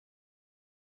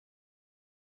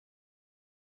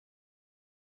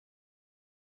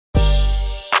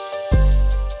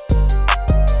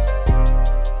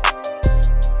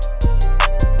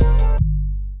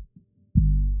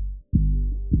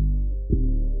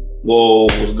Whoa,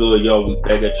 what's good, y'all? We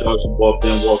back at y'all. It's your boy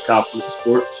Ben Wall, Conflict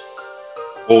Sports.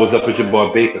 What was up with your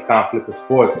boy Baker, Conflict of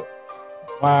Sports?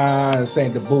 Why this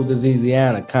ain't the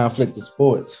Louisiana Conflict of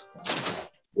Sports?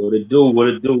 What it do,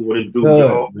 Good,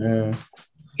 y'all? man.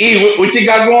 E, what you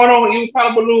got going on? You kind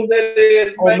of balloons that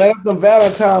is, Oh man, that's some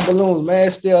Valentine balloons, man.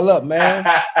 It's still up, man.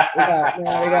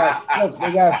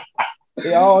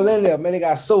 They all in there, man. They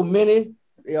got so many.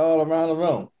 They all around the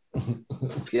room.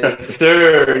 Yes,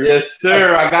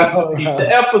 sir. I got to keep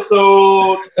the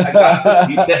episode. They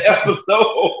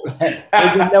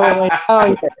just never went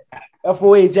down yet.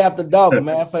 FOH after dark,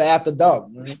 man. For the after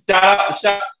dark, man. Shout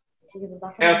out.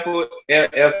 FOH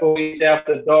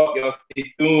after dark. Y'all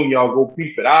stay tuned. Y'all go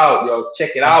peep it out. Y'all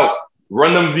check it out.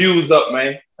 Run them views up,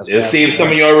 man. It'll save some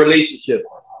of your relationship.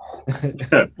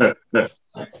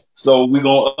 So we're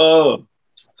gonna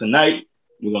tonight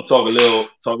we're gonna talk a little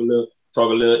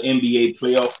NBA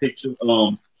playoff picture.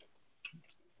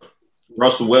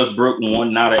 Russell Westbrook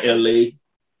won out of LA.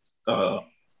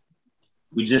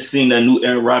 We just seen that new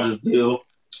Aaron Rodgers deal.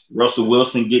 Russell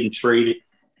Wilson getting traded.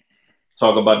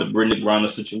 Talk about the Brittney Griner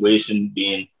situation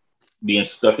being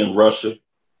stuck in Russia,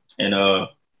 and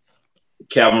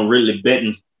Calvin Ridley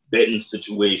betting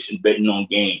situation, betting on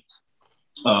games.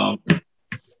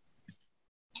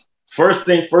 First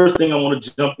thing I want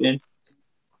to jump in.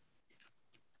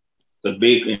 The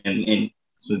Baker and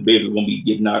since Baker gonna be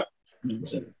getting out,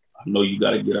 I know you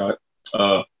gotta get out.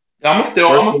 I'm still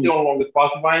on this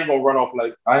possible. I ain't gonna run off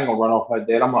like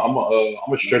that. I'm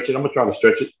gonna stretch it. I'm gonna try to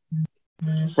stretch it.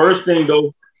 First thing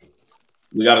though,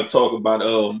 we gotta talk about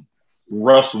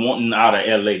Russ wanting out of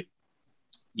LA.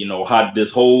 You know, how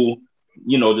this whole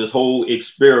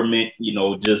experiment,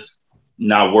 just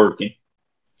not working.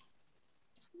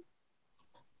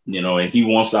 And he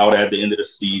wants out at the end of the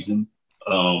season.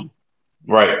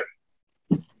 Right.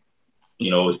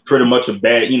 It's pretty much a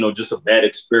bad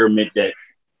experiment that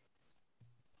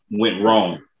went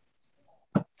wrong.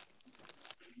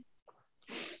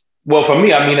 Well, for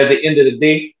me, I mean, at the end of the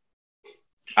day,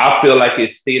 I feel like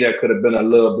his stay there could have been a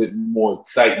little bit more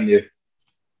exciting if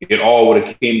it all would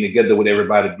have came together with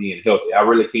everybody being healthy. I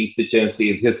really can't sit here and say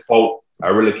it's his fault. I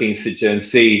really can't sit here and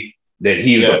say that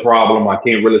he's the problem. I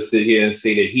can't really sit here and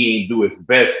say that he ain't do his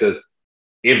best, because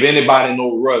if anybody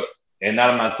know Russ, and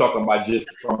now I'm not talking about just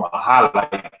from a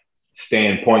highlight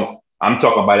standpoint, I'm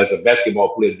talking about as a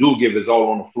basketball player, do give his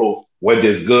all on the floor, whether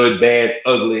it's good, bad,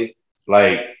 ugly.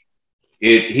 Like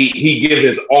he give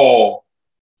his all.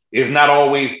 It's not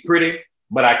always pretty,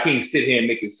 but I can't sit here and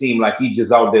make it seem like he's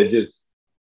just out there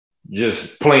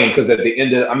just playing. Because at the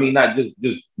end of, I mean, not just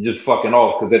fucking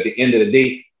off. Because at the end of the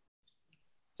day,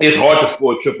 it's hard to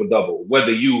score a triple double.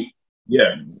 Whether you,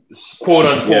 quote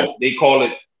unquote, they call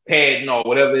it padding or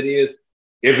whatever it is.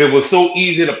 If it was so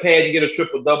easy to pad and get a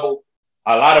triple double,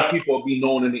 a lot of people will be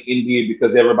known in the NBA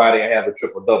because everybody have a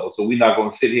triple double. So we're not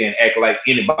going to sit here and act like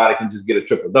anybody can just get a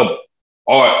triple double,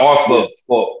 or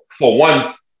for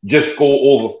one, just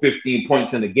go over 15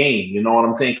 points in the game. You know what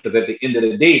I'm saying? Because at the end of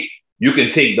the day, you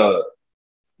can take the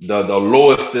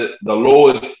lowest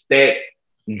stat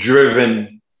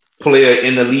driven player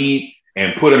in the league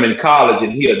and put him in college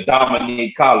and he'll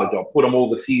dominate college, or put him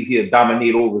overseas, he'll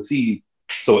dominate overseas.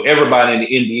 So everybody in the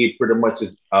NBA pretty much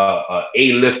is a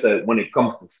A-lister when it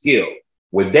comes to skill.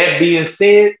 With that being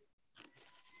said,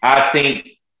 I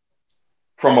think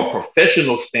from a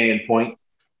professional standpoint,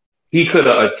 he could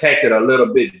have attacked it a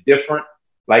little bit different.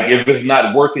 Like, if it's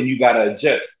not working, you got to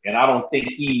adjust. And I don't think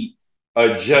he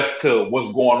adjusts to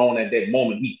what's going on at that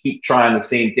moment. He keep trying the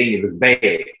same thing if it's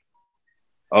bad.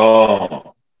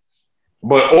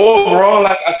 But overall,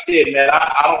 like I said, man,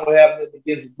 I don't have nothing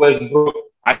against Westbrook.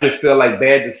 I just feel like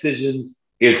bad decisions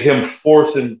is him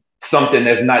forcing something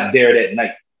that's not there that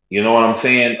night. You know what I'm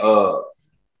saying?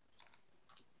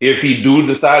 If he do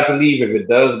decide to leave, if it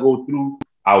does go through,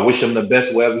 I wish him the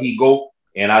best wherever he go.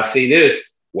 And I say this,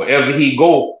 wherever he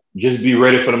go, just be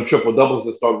ready for them triple doubles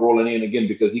to start rolling in again,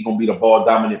 because he's going to be the ball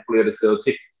dominant player to sell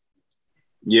tickets.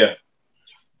 Yeah.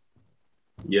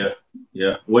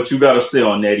 What you got to say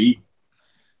on that, E?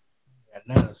 Got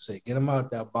nothing to say. Get him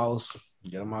out there, boss.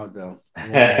 Get him out there.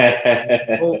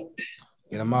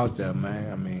 Get him out there,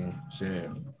 man. I mean, shit.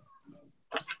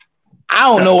 I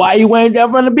don't know why he went there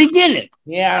from the beginning.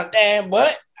 Yeah, damn,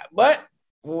 but for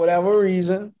whatever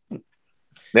reason.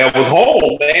 That was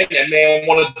home, man. That man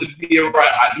wanted to be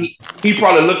around. He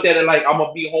probably looked at it like, I'm going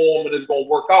to be home and it's going to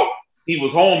work out. He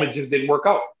was home, it just didn't work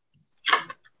out.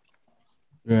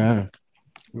 Yeah,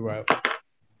 you're right.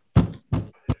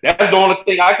 That's the only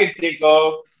thing I can think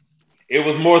of. It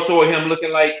was more so him looking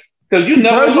like, because you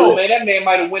never know, man. That man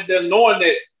might have went there knowing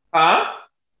that, huh?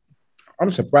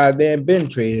 I'm surprised they ain't been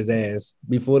trade his ass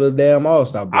before the damn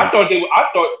All-Star break. I thought they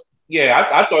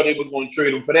was going to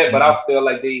trade him for that, but I feel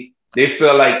like they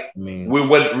feel like we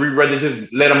rather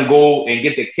just let him go and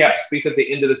get the cap space at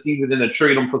the end of the season than to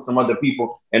trade him for some other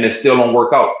people, and it still don't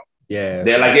work out. Yeah,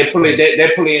 they're like that play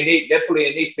in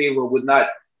their favor with not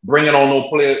bringing on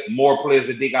more players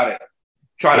that they gotta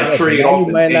try to trade off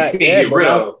and can't get rid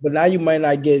of. But now you might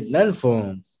not get nothing for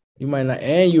him. You might not,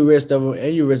 and you risk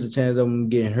the chance of him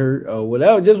getting hurt or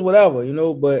whatever, just whatever, you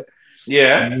know. But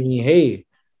yeah, I mean, hey,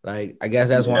 like I guess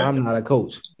that's why I'm not a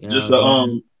coach. You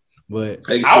know but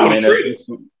I would trade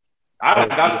him. I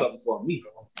got something for me.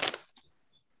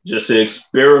 Just an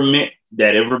experiment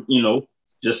that everybody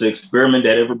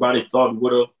thought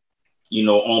would have,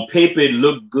 on paper it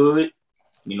looked good.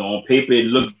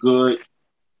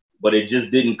 But it just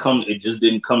didn't come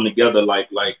together like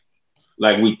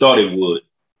we thought it would.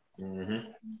 Mm-hmm.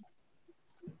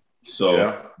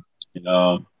 So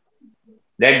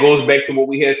that goes back to what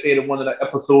we had said in one of the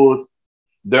episodes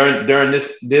during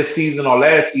this season or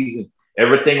last season.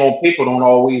 Everything on paper don't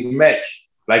always match.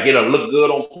 Like it'll look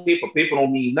good on paper. Paper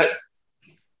don't mean nothing.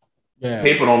 Yeah.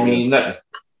 Paper don't mean nothing.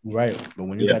 Right. But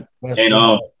when you got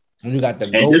when you got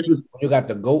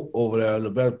the GOAT over there, the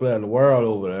best player in the world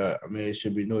over there, I mean, it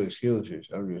should be no excuses.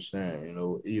 I'm just saying,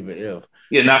 even if.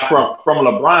 Yeah, not from a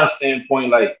LeBron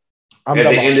standpoint, like at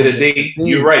the end of the day,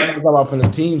 you're right. I'm talking about from the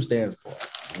team standpoint.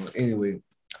 Anyway.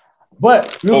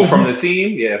 But from the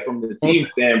team standpoint.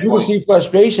 You can see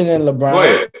frustration in LeBron. Go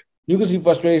ahead. You can see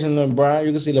frustration in LeBron.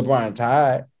 You can see LeBron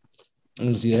tired. You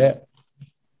can see that.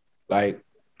 Like,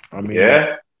 I mean,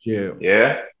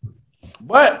 yeah.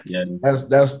 But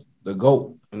that's the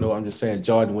GOAT. I'm just saying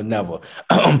Jordan would never.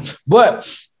 But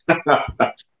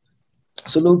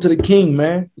salute to the king,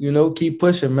 man. Keep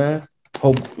pushing, man. I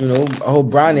hope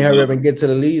Brittney hurry up and get to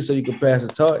the lead so you can pass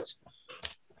the torch.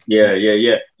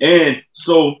 Yeah. And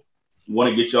so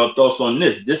want to get y'all thoughts on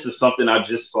this. This is something I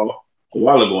just saw a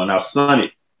while ago, and I sent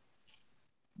it.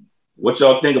 What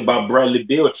y'all think about Bradley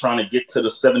Beal trying to get to the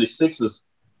 76ers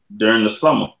during the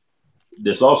summer,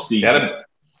 this offseason?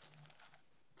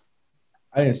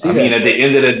 I didn't see that. I mean, at the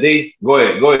end of the day, go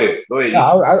ahead.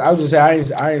 No, I was just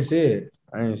saying I didn't see it.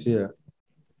 I didn't see it.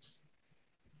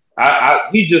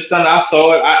 He just done. I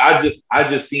saw it. I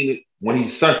just seen it when he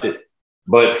sent it.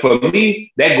 But for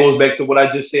me, that goes back to what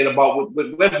I just said about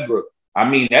with Westbrook. I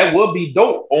mean, that would be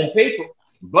dope on paper,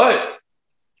 but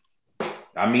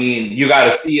I mean, you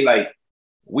got to see like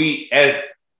we as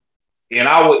in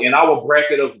our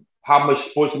bracket of how much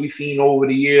sports we've seen over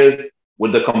the years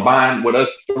with the combined with us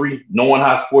three, knowing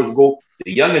how sports go.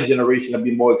 The younger generation will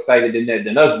be more excited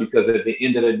than us because at the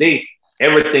end of the day,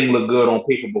 everything look good on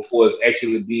paper before it's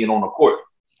actually being on the court.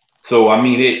 So I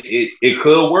mean, it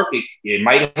could work. It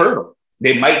might hurt them.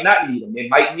 They might not need them. They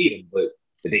might need them. But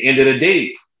at the end of the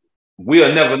day,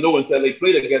 we'll never know until they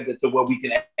play together to where we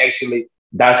can actually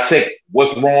dissect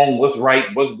what's wrong, what's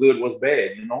right, what's good, what's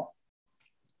bad,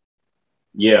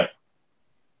 Yeah.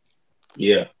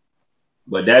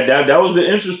 But that was the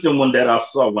interesting one that I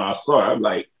saw. When I saw it, I'm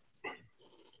like,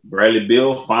 Bradley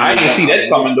Beal finally. I didn't see that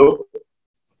coming though.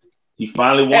 He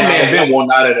finally won. That man been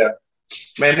one out of there.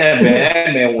 Man,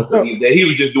 that man wants to leave there. He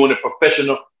was just doing it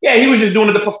professional. Yeah, he was just doing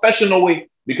it the professional way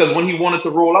because when he wanted to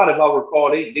roll out, if I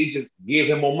recall, they just gave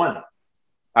him more money.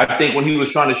 I think when he was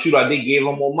trying to shoot out, they gave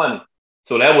him more money.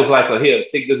 So that was like here,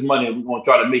 take this money and we're gonna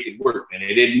try to make it work. And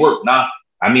it didn't work. Now,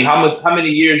 I mean, how many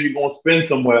years you gonna spend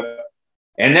somewhere?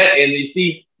 And you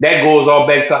see, that goes all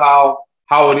back to how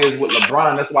it is with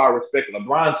LeBron. That's why I respect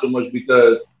LeBron so much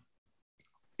because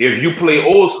if you play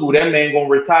old school, that man gonna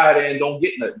retire there and don't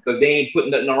get nothing because they ain't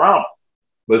putting nothing around.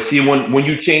 But see, when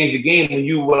you change the game, when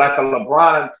you were like a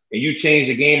LeBron and you change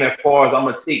the game as far as I'm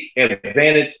gonna take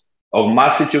advantage of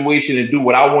my situation and do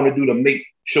what I want to do to make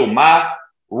sure my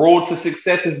road to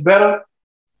success is better,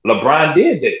 LeBron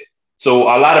did that. So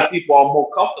a lot of people are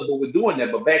more comfortable with doing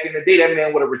that. But back in the day, that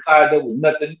man would have retired there with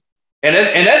nothing. And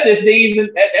that's if he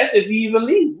even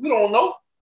leave. We don't know.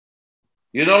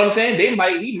 You know what I'm saying? He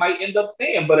might end up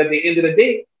staying, but at the end of the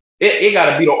day, it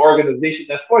got to be the organization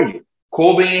that's for you.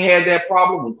 Kobe ain't had that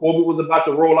problem. When Kobe was about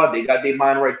to roll out, they got their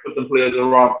mind right, put them players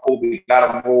around Kobe,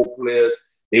 got them role players.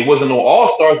 They wasn't no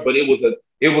all-stars, but it was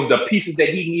the pieces that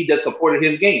he needed that supported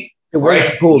his game.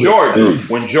 Right? Jordan.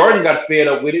 When Jordan got fed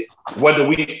up with it, whether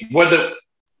we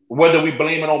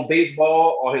blame it on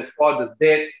baseball or his father's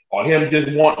death or him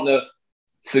just wanting to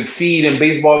succeed in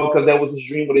baseball because that was his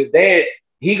dream with his dad,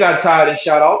 he got tired and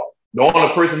shot out. The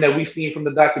only person that we've seen from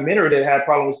the documentary that had a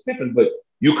problem was Pippen, but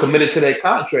you committed to that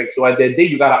contract. So at that day,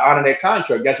 you got to honor that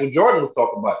contract. That's what Jordan was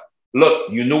talking about.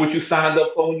 Look, you knew what you signed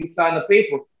up for when you signed the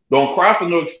paper. Don't cry for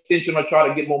no extension or try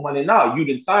to get more money now. You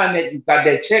didn't sign that. You got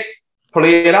that check.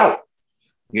 Play it out.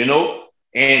 You know,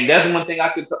 and that's one thing I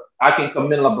can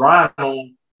commend LeBron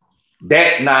on.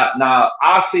 That now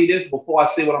I'll say this before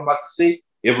I say what I'm about to say.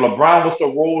 If LeBron was to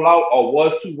roll out or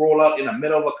was to roll out in the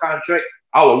middle of a contract,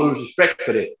 I would lose respect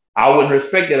for that. I wouldn't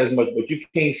respect that as much. But you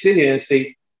can't sit here and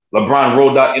say LeBron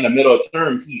rolled out in the middle of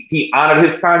terms. He honored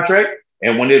his contract,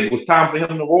 and when it was time for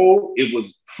him to roll, it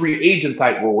was free agent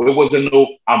type roll. It wasn't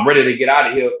no I'm ready to get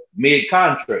out of here mid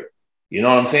contract. You know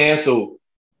what I'm saying? So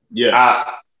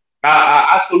yeah,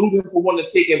 I salute him for wanting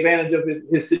to take advantage of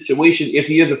his situation if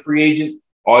he is a free agent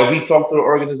or if he talks to the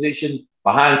organization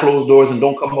behind closed doors and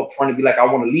don't come up front and be like, I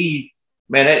want to leave.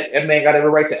 Man, that man got every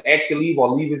right to ask to leave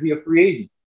or leave if he's a free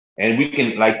agent. And we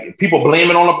can, like, people blame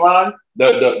it on LeBron.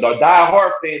 The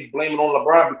die-hard fans blame it on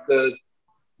LeBron because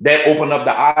that opened up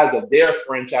the eyes of their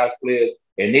franchise players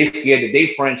and they scared that their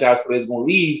franchise players going to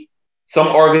leave. Some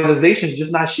organizations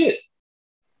just not shit.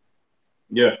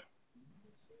 Yeah.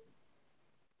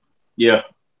 Yeah,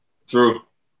 true.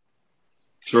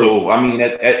 So I mean,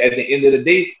 at the end of the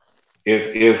day,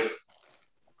 if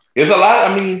it's a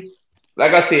lot, I mean,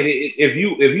 like I said, if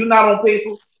you're not on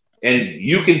paper and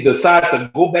you can decide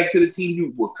to go back to the team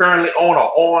you were currently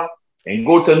on and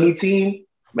go to a new team,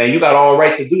 man, you got all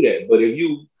right to do that. But if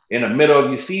you in the middle of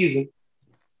your season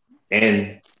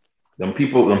and them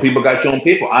people got you on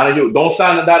paper, honor you, don't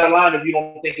sign the dotted line if you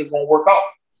don't think it's gonna work out.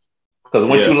 Because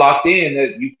once you locked in,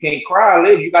 that you can't cry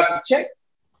later. You got the check.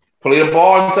 Play the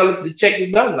ball until the check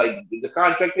is done. Like the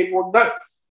contract paperwork done.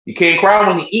 You can't cry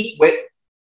when the ink wet.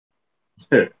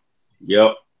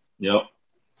 Yep.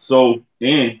 So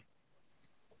then,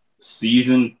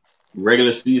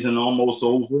 regular season almost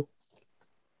over.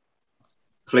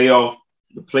 The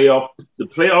playoff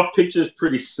picture is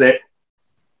pretty set.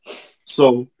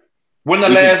 So when the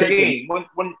last game? What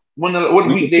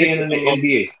weekday in the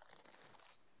NBA?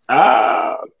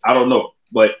 I don't know,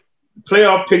 but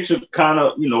playoff picture kind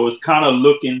of, is kind of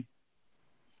looking,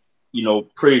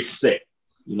 pretty set.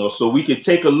 So we could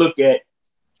take a look at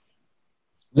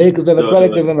Lakers and the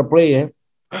Pelicans and the play-in.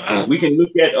 We can look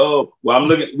at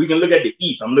we can look at the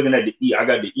East. I'm looking at the East. I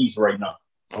got the East right now.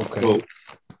 Okay. So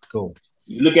cool.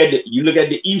 You look at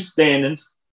the East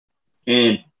standings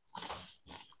and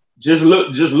just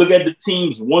look at the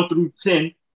teams 1 through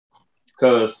 10,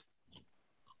 because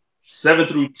 7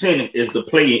 through 10 is the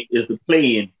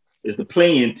play-in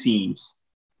teams.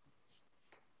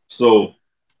 So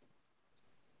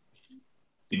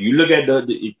if you look at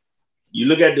the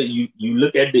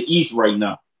East right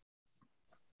now,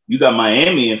 you got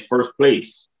Miami in first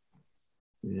place.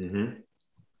 Mm-hmm.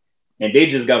 And they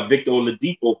just got Victor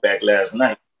Oladipo back last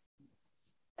night.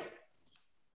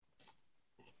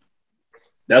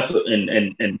 That's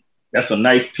a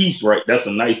nice piece, right? That's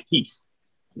a nice piece.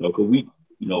 Because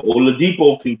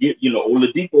Oladipo can get,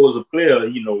 Oladipo is a player,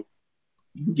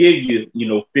 give you,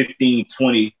 15,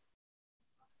 20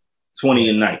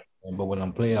 a night. But when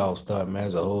them playoffs start, man,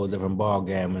 it's a whole different ball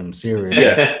game when them serious.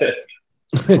 Yeah.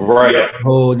 Right. A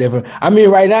whole different. I mean,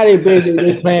 right now they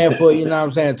playing for,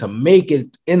 to make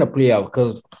it in the playoff,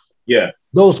 because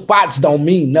those spots don't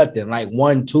mean nothing. Like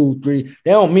 1, 2, 3.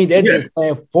 They don't mean they're just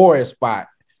playing for a spot,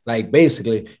 like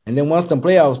basically. And then once the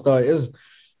playoffs start, it's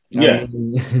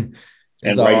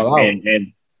it's all out.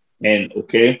 And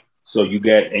okay, so you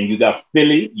got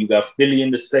Philly. You got Philly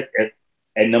in the second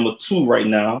at number 2 right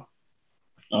now.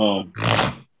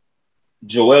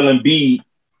 Joel Embiid,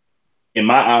 in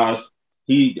my eyes,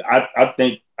 I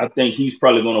think he's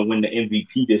probably going to win the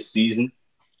MVP this season.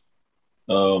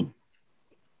 I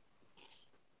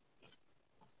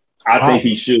think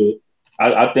he should.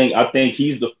 I think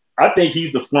he's the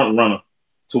front runner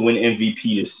to win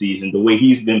MVP this season. The way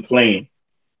he's been playing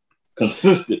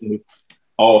consistently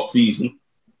all season.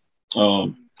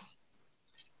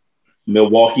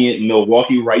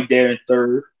 Milwaukee right there in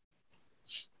third.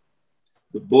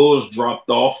 The Bulls dropped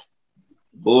off.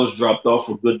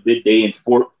 A good bit. They in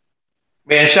fourth.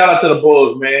 Man, shout out to the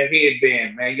Bulls, man.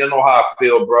 Headband, man. You know how I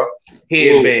feel, bro.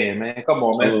 Headband, man. Come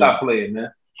on, man. Stop playing,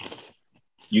 man.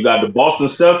 You got the Boston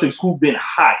Celtics, who've been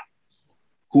hot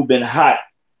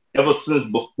ever since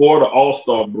before the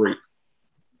All-Star break.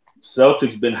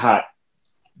 Celtics been hot.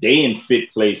 They in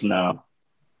 5th place now.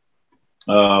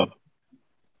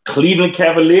 Cleveland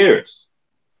Cavaliers,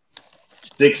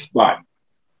 6th spot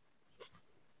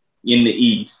in the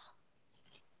East.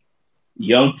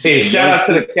 Young team. Hey, shout out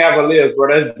to the Cavaliers,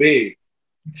 bro. That's big.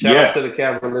 Shout out to the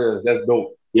Cavaliers. That's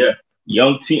dope. Yeah. A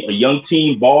young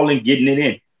team balling, getting it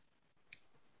in.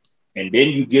 And then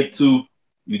you get to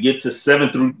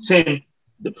 7 through 10,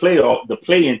 the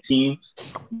play-in teams.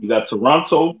 You got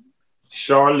Toronto,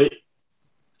 Charlotte,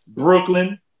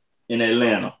 Brooklyn, and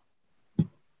Atlanta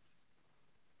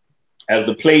as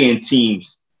the play-in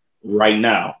teams right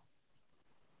now.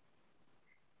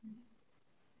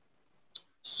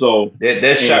 So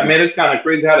that shot, man, it's kind of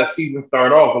crazy how the season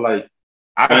started off. Like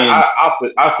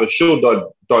I for sure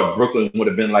thought Brooklyn would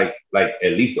have been like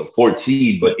at least a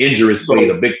 14, but injuries played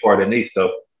a big part in their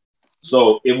stuff.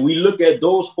 So if we look at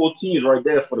those 4 teams right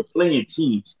there for the playing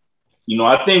teams, you know,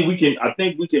 I think we can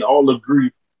all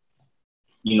agree,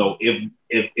 you know,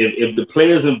 if the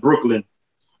players in Brooklyn,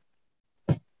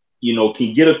 you know,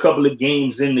 can get a couple of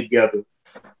games in together,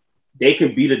 they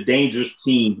could be the dangerous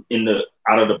team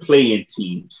out of the play-in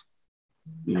teams.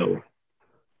 You know,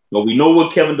 but we know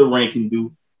what Kevin Durant can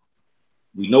do.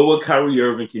 We know what Kyrie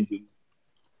Irving can do.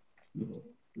 You know,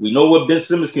 we know what Ben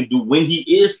Simmons can do when he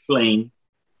is playing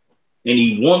and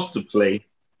he wants to play.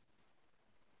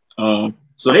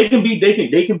 So they can be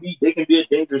a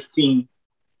dangerous team,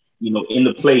 you know, in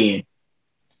the play-in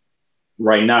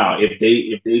right now. If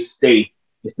they stay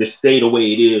the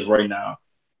way it is right now,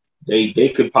 they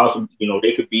could possibly, you know,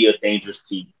 they could be a dangerous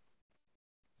team.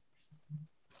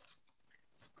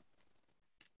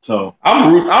 So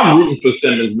I'm rooting for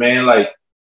Simmons, man. Like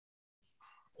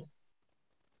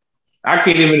I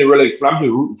can't even really explain. I'm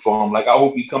just rooting for him. Like I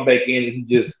hope he come back in and he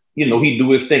just, you know, he do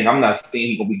his thing. I'm not saying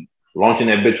he gonna be launching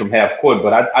that bitch from half court,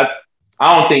 but I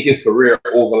don't think his career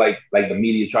over like the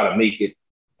media try to make it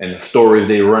and the stories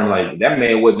they run. Like that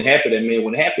man wasn't happy. That man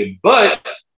wasn't happy. But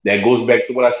that goes back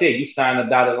to what I said. You sign a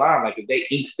dotted line. Like if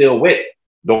that ink still wet,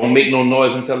 don't make no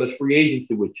noise until it's free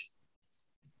agency with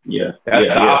you. Yeah,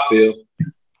 that's how I feel.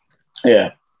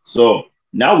 Yeah. So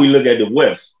now we look at the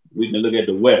West. We can look at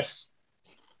the West.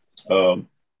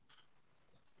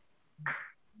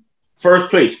 First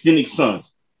place, Phoenix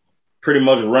Suns, pretty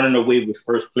much running away with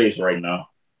first place right now.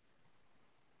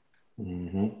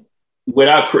 Mm-hmm.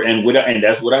 And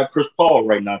that's without Chris Paul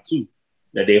right now too.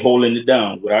 That they holding it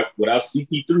down without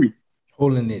CP3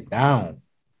 holding it down.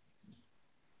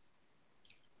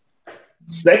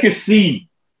 Second seed,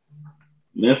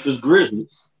 Memphis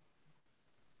Grizzlies.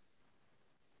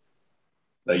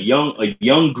 A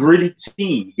young gritty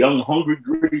team, young hungry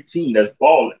gritty team that's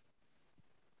balling.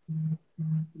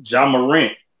 Ja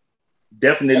Morant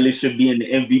definitely should be in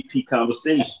the MVP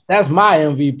conversation. That's my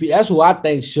MVP. That's who I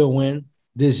think should win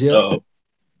this year.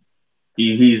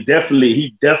 He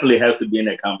definitely has to be in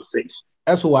that conversation.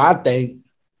 That's who I think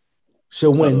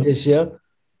should win this year.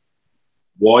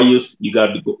 Warriors, you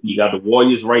got the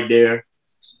Warriors right there,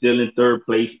 still in third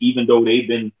place, even though they've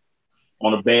been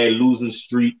on a bad losing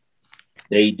streak.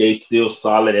 They still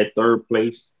solid at third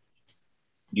place.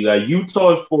 You got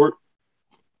Utah at fourth.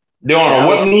 They're on a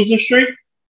what losing streak?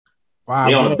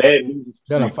 They're on a bad losing streak.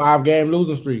 They're on a 5-game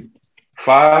losing streak.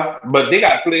 5, but they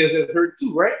got players that hurt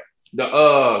too, right? The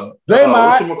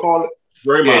Draymond.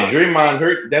 Draymond. Yeah, Draymond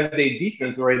hurt. That's their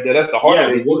defense right there. That's the heart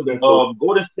of their defense.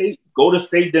 Golden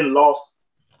State then lost.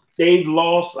 They've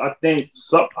lost. I think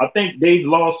they've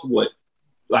lost what,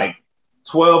 like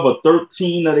 12 or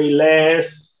 13 of their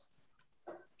last.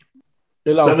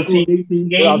 They lost 17, 18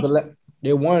 games.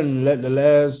 They won the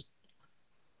last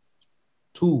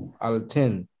 2 out of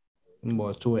 10.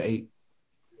 More 2 and 8.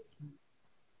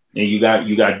 And you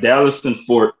got Dallas and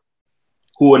Fort,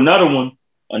 who another one.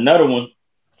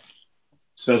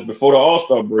 Since before the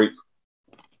All-Star break,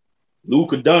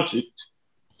 Luka Doncic,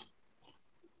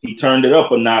 he turned it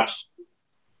up a notch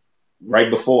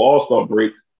right before All-Star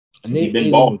break. And they've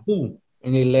been balling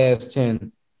in their last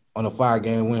 10 on a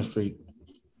 5-game win streak.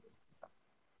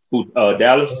 Who?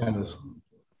 Dallas?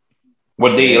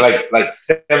 What they like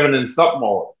 7 and something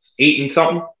or 8 and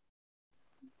something?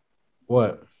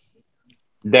 What?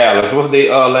 Dallas. What's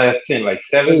their last 10? Like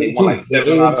 7? They won like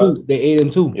 7 out of... They're 8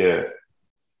 and 2. Yeah.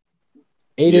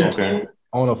 8 and 2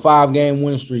 on a 5-game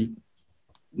win streak.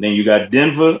 Then you got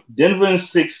Denver in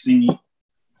 6th seed.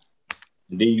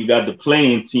 And then you got the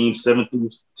playing team 7 through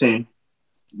 10,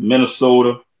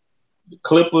 Minnesota, the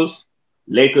Clippers,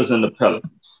 Lakers, and the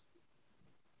Pelicans.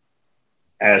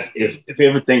 As if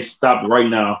everything stopped right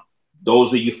now,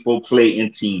 those are your 4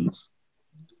 play-in teams.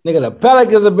 Nigga, the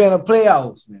Pelicans have been in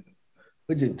playoffs, man.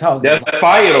 What you talking about? That's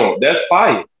fire, though. That's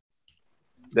fire.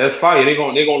 They're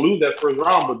gonna lose that first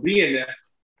round, but be in there.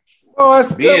 Oh,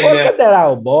 it's good. Cut that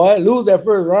out, boy. Lose that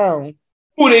first round.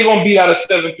 Who they gonna beat out of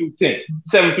 7 through 10?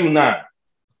 7 through 9.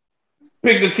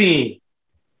 Pick the team.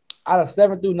 Out of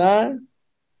 7 through 9?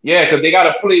 Yeah, because they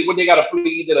gotta play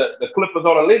either the Clippers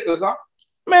or the Lakers, huh?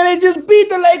 Man, they just beat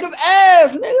the Lakers'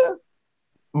 ass, nigga.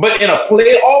 But in a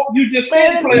playoff, you just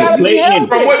said them niggas gotta be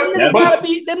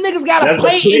healthy. Them niggas gotta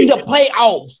play in the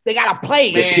playoffs. They gotta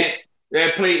play. Man,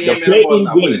 That play the in, man, play-in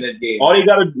not game. winning that game. All they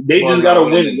just gotta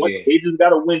win. They just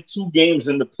gotta win 2 games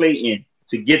in the play-in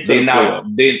to get to the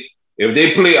playoffs. If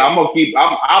they play, I'll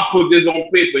put this on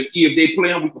paper. If they play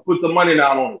them, we can put some money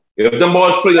down on it. If them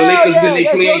boys play the Lakers, then they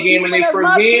play a game in their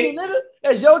first game.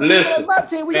 That's your team. That's my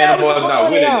team. Man, the boys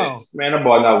not winning it. Man, the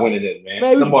boys not winning it,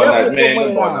 man. The boys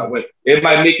not winning. It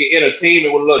might make it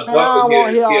entertainment with a little I don't want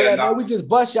to hear all that, man. We just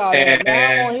bust y'all that, man.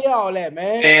 I don't want to hear all that,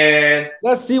 man. And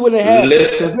let's see when it happens.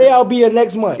 The playoff be here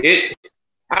next month. They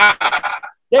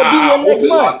be here next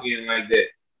month. Like that.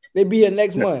 They be here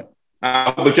next month.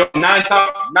 But nine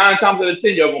times out of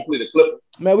 10, y'all gonna play the Clippers.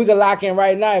 Man, we can lock in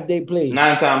right now if they play.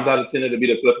 9 times out of 10, it'll be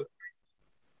the Clippers.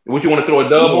 What you want to throw a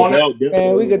dub on it?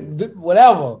 Man, we could do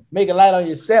whatever. Make it light on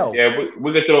yourself. Yeah,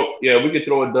 we could throw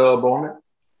a dub on it.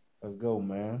 Let's go,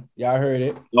 man. Y'all heard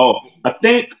it. No, I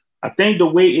think the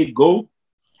way it go.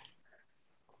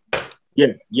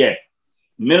 Yeah.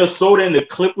 Minnesota and the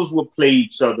Clippers will play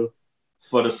each other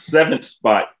for the 7th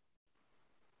spot.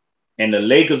 And the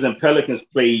Lakers and Pelicans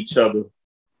play each other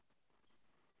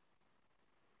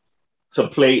to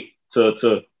play for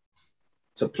the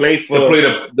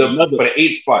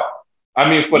 8th spot. I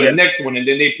mean, for the next one, and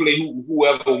then they play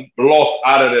whoever lost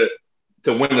out of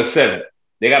to win the 7th.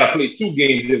 They got to play 2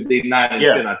 games if they 9 and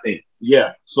 10, I think.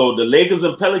 Yeah. So the Lakers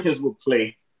and Pelicans will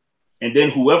play, and then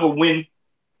whoever win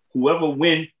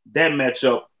that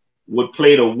matchup would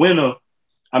play the winner.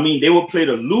 I mean, they would play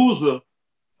the loser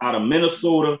out of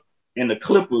Minnesota and the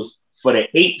Clippers for the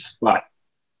 8th spot.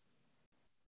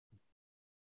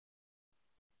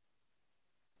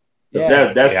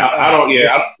 Yeah. I don't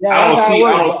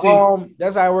see.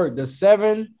 That's how it works. The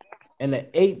 7 and the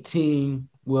 8 team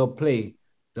will play.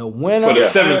 The winner for the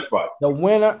 7th spot. The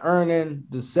winner earning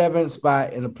the 7th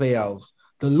spot in the playoffs.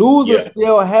 The loser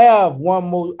still have one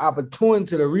more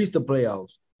opportunity to reach the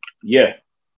playoffs. Yeah.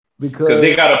 Because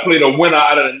they got to play the winner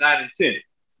out of the 9 and 10.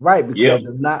 Right, because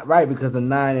because the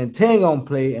 9 and 10 gonna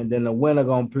play, and then the winner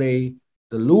gonna play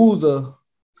the loser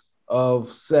of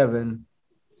 7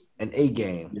 and 8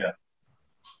 game. Yeah.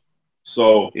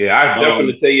 So I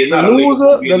definitely tell you now. The loser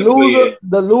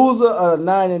of the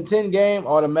 9 and 10 game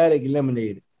automatically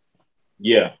eliminated.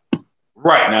 Yeah.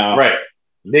 Right now. Right.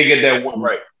 They get that one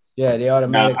right. Yeah, they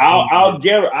automatically.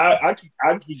 I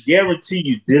can guarantee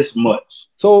you this much.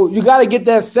 So you got to get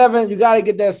that 7. You got to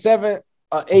get that 7.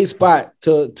 8 spot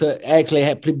to actually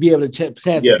be able to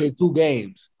chance to play 2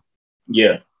 games.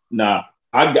 Yeah. Nah.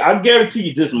 I guarantee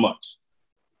you this much.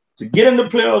 To get in the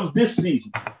playoffs this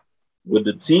season with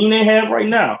the team they have right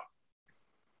now,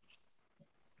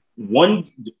 one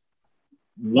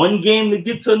game to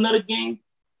get to another game,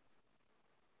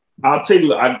 I'll take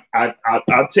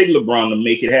LeBron to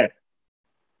make it happen.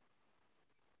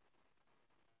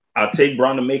 I'll take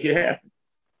Brown to make it happen.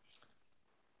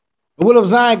 What if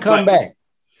Zion come back?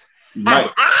 Man,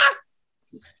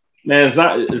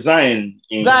 Zion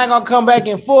gonna come back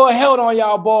in full held on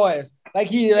y'all boys. Like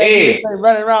he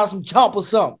running around some chump or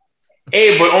something.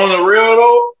 Hey, but on the real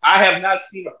though, I have not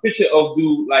seen a picture of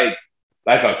dude like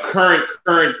a current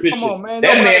picture. Come on, man.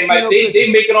 That man might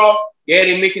they make it off. Yeah,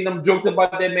 they making them jokes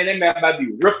about that man. That man might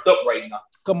be ripped up right now.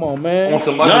 Come on, man. On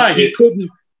some other shit.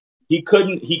 He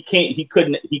couldn't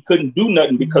do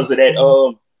nothing because of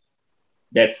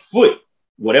that foot.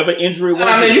 Whatever injury was.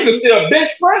 I mean, you can still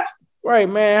bench press. Right,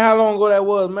 man. How long ago that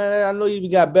was, man? I know you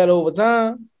got better over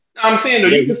time. I'm saying, though,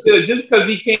 you can still, just because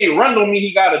he can't run don't mean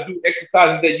he got to do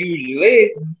exercises that use your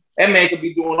legs. That man could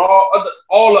be doing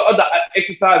all the other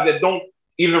exercises that don't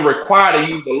even require to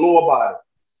use the lower body.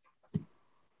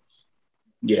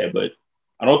 Yeah, but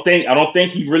I don't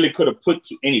think he really could have put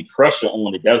any pressure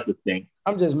on it. That's the thing.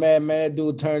 I'm just mad, man. That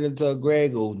dude turned into a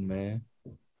Greg Oden, man.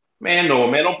 Man, no,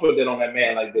 man, don't put that on that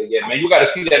man like that yet, man. You got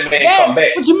to see that man come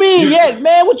back. What you mean,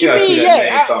 man? What you mean, that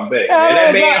man come back. Man,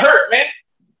 that man hurt, man.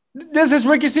 This is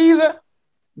rookie season.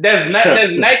 That's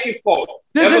Nike's fault.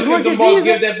 This is rookie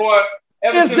season. That boy,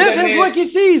 this is rookie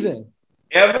season.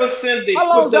 Ever since they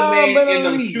put the man in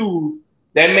them shoes,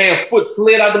 that man's foot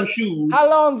slid out them shoes. How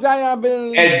long Zion been in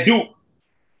the league?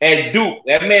 At Duke,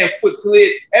 that man's foot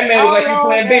slid. That man was like he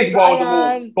playing baseball.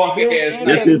 The funky ass.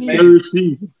 This is third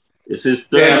season. This is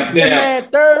third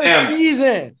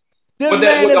season. This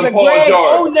man is a Greg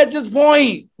Oden at this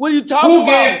point. What are you talking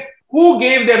about? Who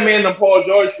gave that man the Paul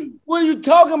George shoes? What are you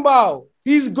talking about?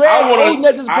 He's Greg Oden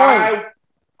at this point.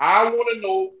 I want to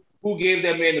know who gave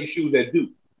that man them shoes at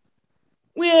Duke.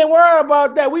 We ain't worried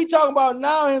about that. We talking about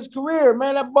now in his career,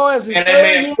 man. That boy is his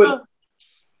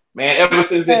man, ever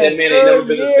since that man ain't never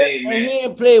been the same, man. And he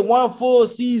ain't played one full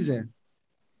season.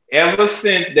 Ever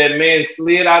since that man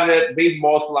slid out of that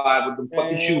baseball slide with the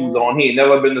fucking shoes on, he ain't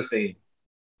never been the same.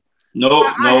 No.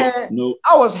 I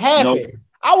was happy. No.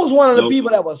 I was one of the people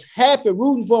that was happy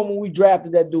rooting for him when we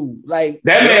drafted that dude. Like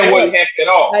that man wasn't happy at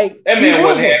all. Like that man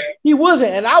wasn't happy. He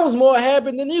wasn't, and I was more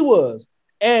happy than he was.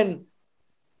 And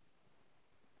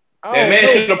that man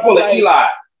should have pulled an Eli.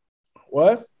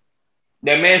 What?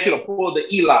 That man should have pulled the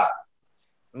Eli.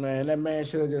 Man, that man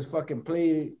should have just fucking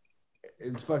played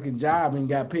his fucking job and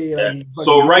got paid. Yeah. Like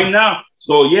so right now,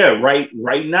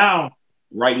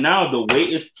 right now, the way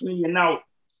it's playing out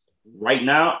right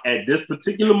now at this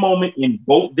particular moment in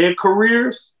both their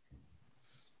careers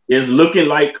is looking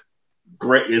like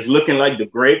the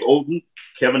Greg Oden,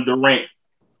 Kevin Durant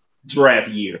draft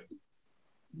year.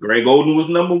 Greg Oden was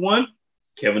number 1.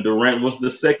 Kevin Durant was the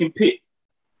second pick.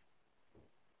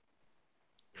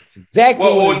 That's exactly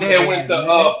what Oden went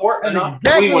to Portland.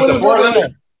 Exactly what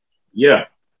Portland. Yeah.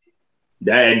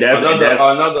 That's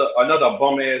another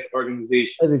bum ass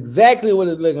organization. That's exactly what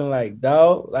it's looking like,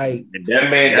 dog. Like that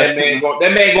man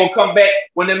gonna come back.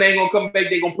 When that man gonna come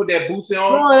back, they gonna put that boost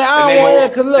on. No, I don't want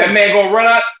that. Cause look, that man gonna run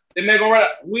out.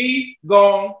 We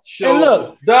gonna show. And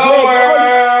look, the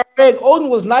world. Greg Oden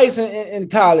was nice in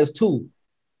college too,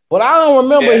 but I don't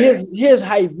remember his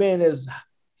hype being as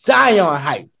Zion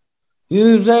hype. You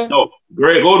know what I'm saying? No,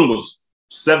 Greg Oden was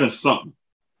 7-something.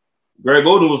 Greg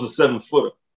Oden was a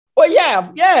 7-footer. Well,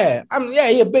 yeah.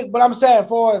 He a big, but I'm saying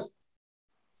for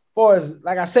as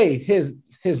like I say, his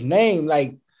name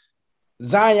like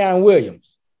Zion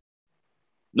Williams.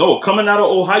 No, coming out of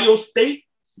Ohio State.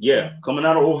 Yeah, coming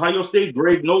out of Ohio State,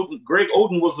 Greg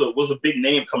Oden was a big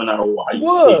name coming out of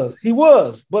Ohio State. He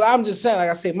was. But I'm just saying, like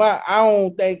I say, I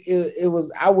don't think it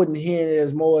was. I wouldn't hear it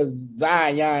as more as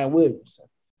Zion Williams.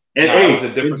 And it was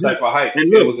a different type of hype.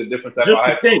 It was a different type of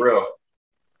hype for real.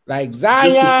 Like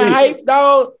Zion hype,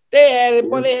 dog. They had it,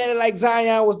 but they had it like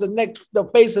Zion was the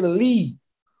face of the league.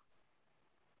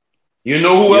 You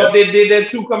know who else they did that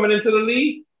to coming into the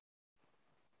league?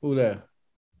 Who that?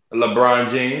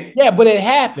 LeBron James. Yeah, but it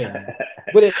happened.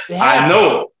 I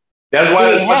know. That's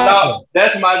why it's my dog.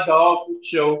 That's my dog for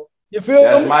sure. You feel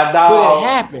That's me? my dog. But it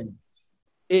happened.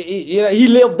 He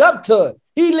lived up to it.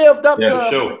 He lived up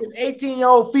to an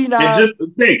 18-year-old phenom. And just to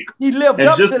think. He lived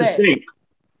up to that. Think,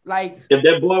 like if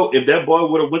that boy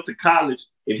would have went to college,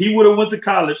 he would have went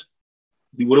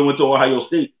to Ohio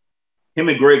State. Him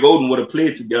and Greg Oden would have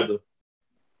played together,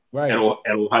 right, at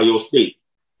Ohio State.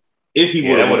 If he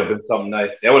would, that would have been something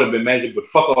nice. That would have been magic. But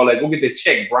fuck all that. Go get the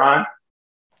check, Brian.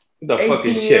 Get the 18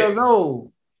 fucking check. years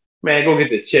old. Man, go get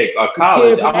the check.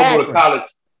 College. I'm gonna go to college.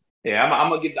 Yeah, I'm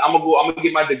gonna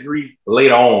get my degree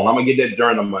later on. I'm gonna get that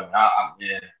during the month.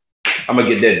 I'm gonna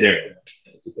get that during.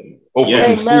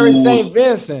 St. Mary, St.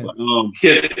 Vincent.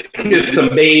 Get some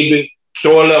babies.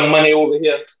 Throw a little money over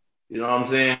here. You know what I'm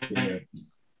saying?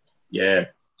 Yeah.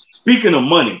 Speaking of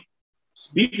money,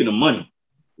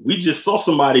 we just saw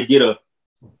somebody get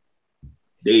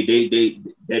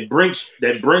that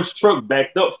Brinks truck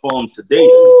backed up for him today.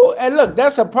 Ooh, and look,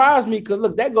 that surprised me because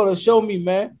look, that gonna show me,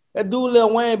 man. That dude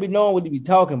Lil Wayne be knowing what he be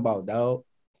talking about, dog.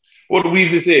 What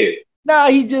Weezy said? Nah,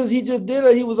 he just did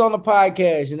it. He was on the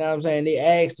podcast, you know what I'm saying? They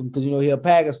asked him, because he a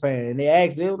Packers fan, and they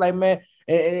asked him, it was like, man,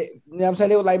 and you know what I'm saying?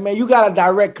 They was like, man, you got a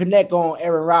direct connect on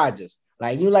Aaron Rodgers.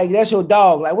 Like, you like, that's your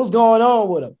dog. Like, what's going on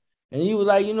with him? And he was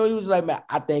like, he was like, man,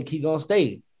 I think he gonna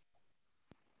stay.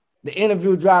 The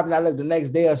interview dropped, and I looked the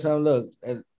next day or something, look,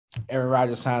 Aaron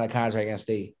Rodgers signed a contract and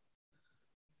stayed.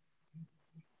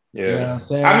 Yeah. You know what I'm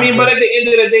saying? I mean, but at the end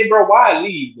of the day, bro, why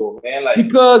leave, though, man? Like,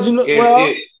 because,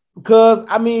 because,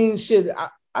 I mean, shit,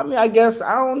 I guess,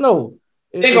 I don't know.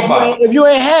 If you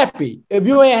ain't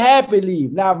happy,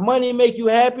 leave. Now, if money make you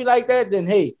happy like that, then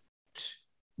hey.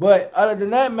 But other than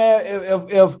that, man,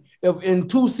 if in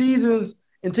 2 seasons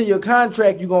into your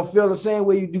contract, you're going to feel the same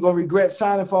way, you're going to regret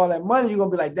signing for all that money, you're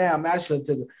going to be like, damn, man, I should have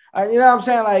took it. You know what I'm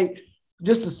saying? Like,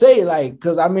 just to say, like,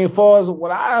 because, I mean, as far as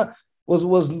what I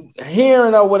was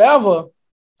hearing or whatever,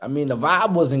 I mean, the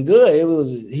vibe wasn't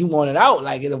good. He wanted out.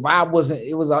 Like, the vibe wasn't,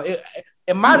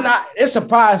 it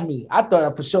surprised me. I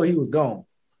thought for sure he was gone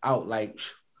out. Like,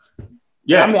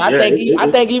 yeah. I mean,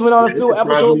 I think even on a few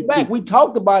episodes back, we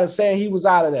talked about it saying he was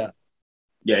out of there.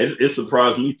 Yeah, it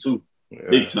surprised me too. Yeah.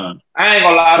 Big time. I ain't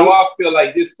gonna lie, though, I feel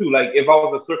like this too. Like, if I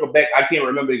was to circle back, I can't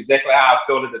remember exactly how I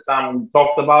felt at the time when we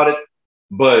talked about it,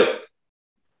 but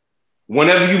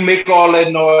whenever you make all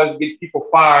that noise, get people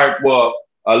fired, well,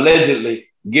 allegedly,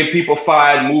 get people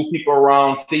fired, move people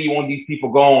around, say you want these people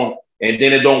gone, and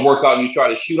then it don't work out and you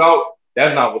try to shoot out,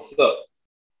 that's not what's up.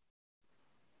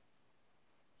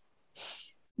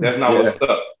 That's not what's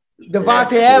up.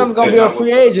 Devontae Adams gonna be a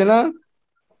free agent, huh?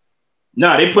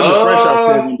 Nah, they put the franchise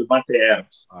tag on Devontae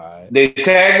Adams. All right. They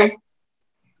tagged him?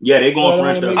 Yeah, they going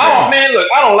franchise. Oh man, look,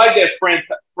 I don't like that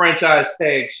franchise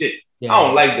tag shit. Yeah. I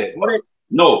don't like that.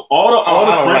 No, all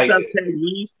the franchise tag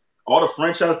means. All the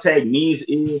franchise tag means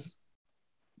is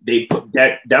they put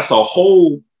that's a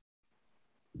whole.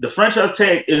 The franchise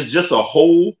tag is just a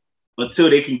whole until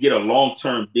they can get a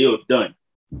long-term deal done.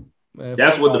 Man,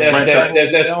 that's what the franchise.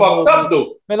 That's fucked up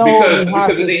though. Because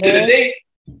at the end of the day,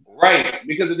 right?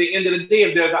 Because at the end of the day,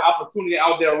 if there's an opportunity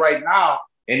out there right now,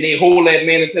 and they hold that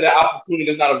man until that opportunity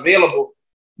is not available,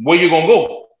 where you gonna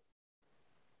go?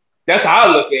 That's how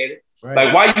I look at it. Right.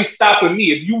 Like, why you stopping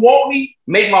me? If you want me,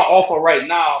 make my offer right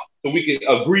now so we can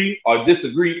agree or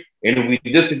disagree. And if we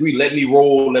disagree, let me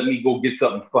roll. Let me go get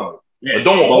something from it. Yeah, but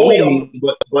don't hold me.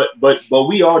 But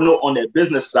we all know on that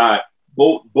business side,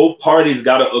 both parties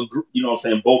gotta agree. You know what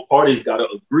I'm saying? Both parties gotta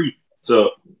agree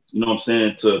to, you know what I'm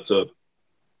saying, to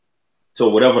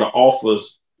whatever the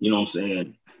offers, you know what I'm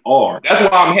saying, are. That's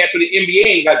why I'm happy the NBA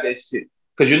ain't got that shit.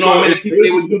 Because you know how many people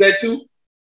they would do that too? You know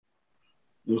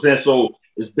what I'm saying? So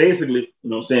it's basically, you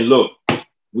know what I'm saying, look,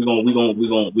 we're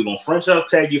gonna franchise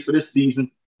tag you for this season,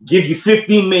 give you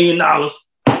 $15 million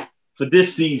for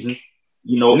this season.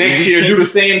 You know, next year do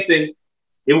the same thing.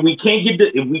 If we can't get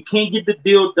the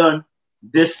deal done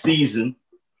this season,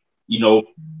 you know,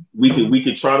 we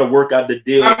could try to work out the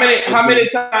deal. How many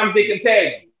times they can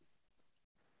tag you?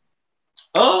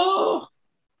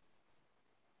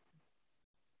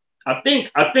 I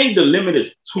think the limit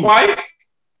is 2. Twice?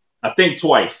 I think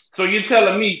twice. So you're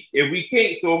telling me if we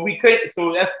can't,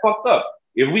 so that's fucked up.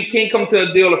 If we can't come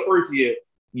to a deal the first year,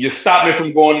 you stop me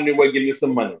from going anywhere, give me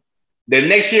some money. The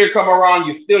next year come around,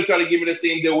 you still try to give me the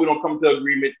same deal. We don't come to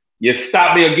agreement. You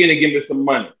stop me again and give me some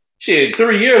money. Shit,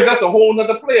 3 years, that's a whole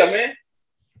nother player, man.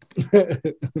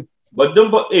 But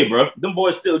hey, bro, them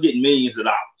boys still getting millions of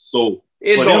dollars. So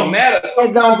it don't matter.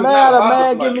 It don't matter,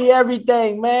 man. Give me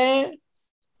everything, man.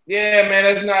 Yeah, man,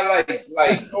 that's not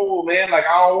like oh man, like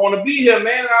I don't want to be here,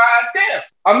 man. Damn.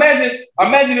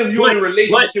 Imagine if you're in a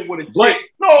relationship with a chick.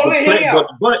 No, hear me out.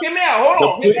 Hear me out.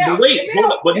 Hold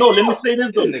on. But no, let me say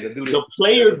this though. The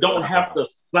player don't have to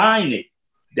sign it.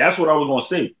 That's what I was gonna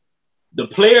say. The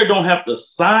player don't have to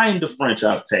sign the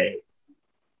franchise tag.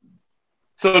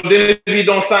 So then if he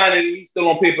don't sign it, he's still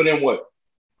on paper, then what?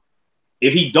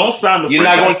 If he don't sign the you're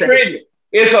not gonna trade it.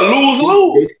 It's a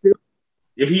lose-lose.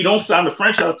 If he don't sign the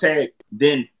franchise tag,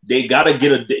 then they gotta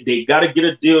get a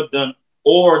deal done,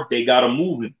 or they gotta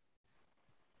move him.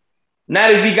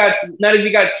 Not if he got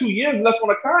 2 years left on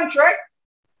the contract.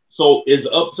 So it's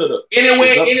up to the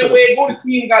anyway. The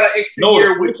team got an extra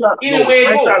year with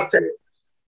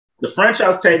the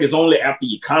franchise tag is only after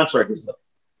your contract is up.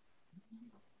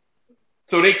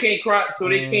 So they can't cry. So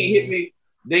they can't hit me.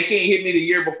 They can't hit me the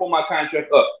year before my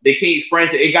contract up. They can't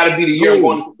franchise. It got to be the year I'm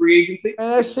going for free agency.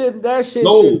 Man, that shit.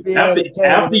 No,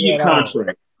 after your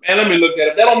contract. Man, let me look at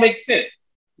it. That don't make sense.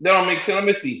 Let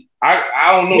me see.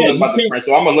 I don't know nothing about the franchise,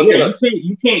 so I'm gonna look it up.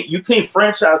 You can't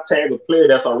franchise tag a player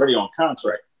that's already on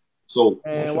contract. So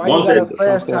man, why you got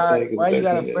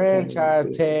a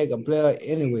franchise tag a player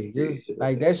anyway? Just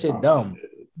like that shit dumb.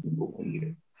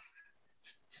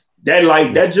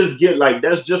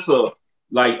 That's just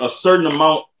a certain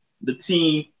amount the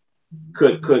team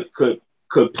could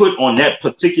put on that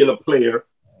particular player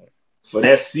for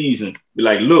that season. Be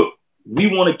like, look, we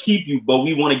want to keep you, but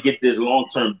we want to get this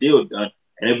long-term deal done.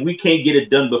 And if we can't get it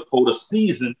done before the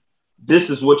season, this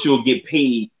is what you'll get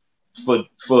paid for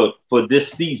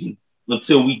this season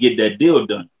until we get that deal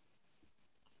done.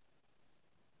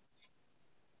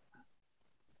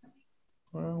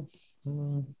 Well,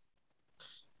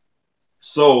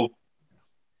 so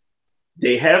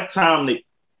they have time to.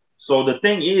 So the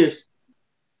thing is,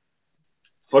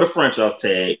 for the franchise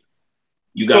tag,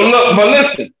 you got. So look, but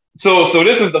listen. So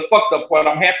this is the fucked up part.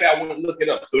 I'm happy I wouldn't look it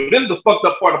up. So this is the fucked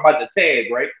up part about the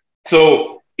tag, right?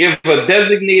 So if a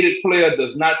designated player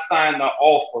does not sign the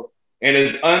offer and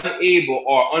is unable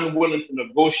or unwilling to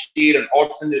negotiate an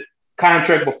alternate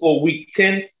contract before week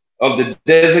 10 of the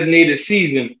designated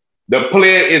season, the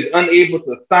player is unable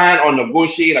to sign or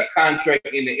negotiate a contract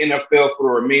in the NFL for the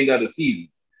remainder of the season.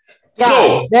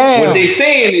 What they're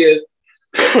saying is,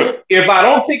 if I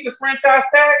don't take the franchise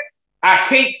tag, I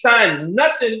can't sign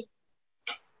nothing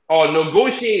or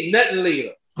negotiate nothing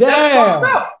later.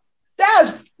 Damn.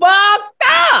 That's fucked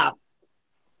up.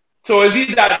 So is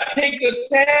either I take the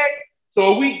tag.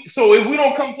 So if we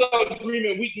don't come to an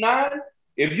agreement week 9,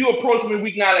 if you approach me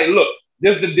week 9, like, look,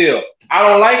 this is the deal. I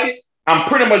don't like it. I'm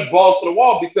pretty much balls to the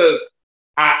wall because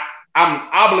I'm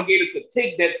obligated to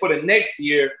take that for the next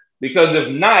year, because if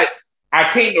not, I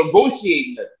can't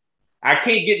negotiate nothing. I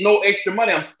can't get no extra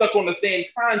money. I'm stuck on the same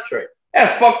contract.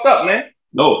 That's fucked up, man.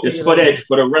 No, it's for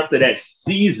the rest of that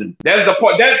season. That's the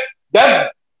part. That's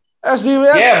but that's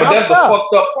the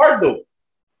fucked up part though.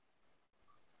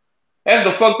 That's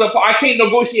the fucked up part. I can't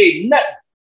negotiate nothing.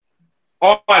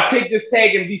 Or I take this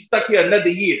tag and be stuck here another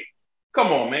year. Come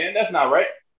on, man. That's not right.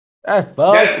 That's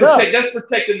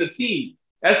protecting the team.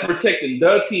 That's protecting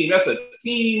the team. That's a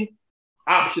team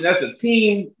option. That's a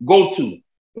team go-to.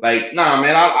 Like, nah,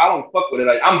 man, I don't fuck with it.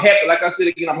 Like, I'm happy. Like I said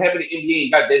again, I'm happy the NBA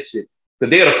ain't got that shit.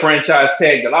 Because they're the franchise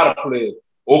tagged a lot of players.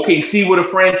 OKC would have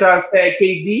franchise tagged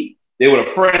KD. They would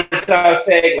have franchise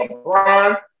tagged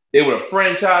LeBron. They would have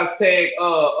franchise tagged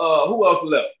who else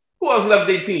left? Who else left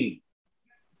their team?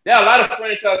 There are a lot of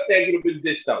franchise tags that have been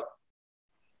dished out.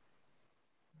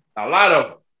 A lot of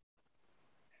them.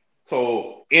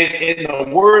 So in the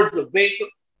words of Baker,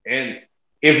 and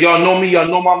if y'all know me, y'all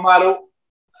know my motto,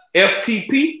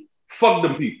 FTP, fuck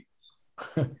them people.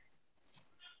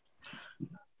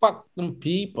 Fuck them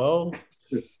people.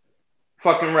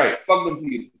 Fucking right. Fuck them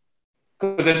people.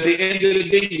 Because at the end of the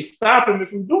day, you're stopping me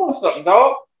from doing something,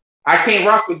 dog. I can't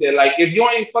rock with that. Like, if y'all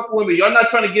ain't fucking with me, y'all not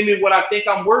trying to give me what I think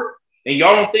I'm worth, and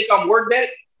y'all don't think I'm worth that,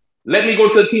 let me go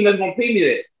to a team that's going to pay me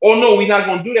that. Oh, no, we're not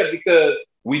going to do that because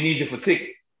we need you for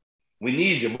tickets. We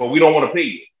need you, but we don't want to pay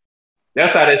you.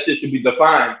 That's how that shit should be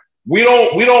defined. We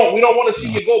don't want to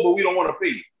see you go, but we don't want to pay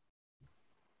you.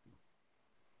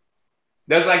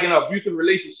 That's like in an abusive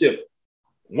relationship.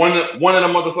 One of the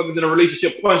motherfuckers in a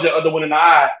relationship punch the other one in the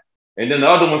eye, and then the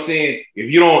other one saying,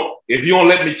 if you don't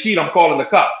let me cheat, I'm calling the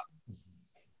cops.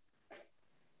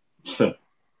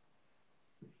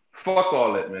 Fuck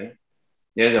all that, man.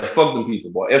 Yeah, fuck them people,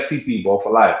 boy. FTP, boy,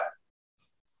 for life.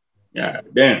 Yeah,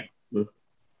 damn.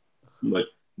 But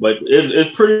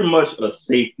it's pretty much a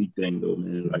safety thing, though,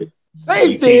 man. Like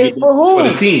safety for who? For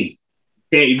the team.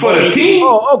 For the team.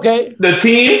 Oh, okay. The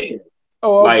team.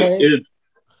 Oh, okay. Like,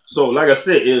 so, like I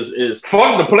said, is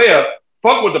fuck the player.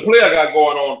 Fuck what the player got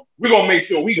going on. We're gonna make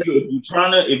sure we good.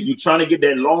 If you're trying to get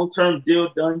that long-term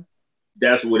deal done,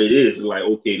 that's what it is. Like,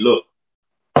 okay, look,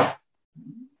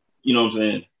 you know what I'm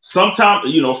saying? Sometimes,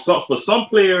 for some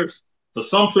players,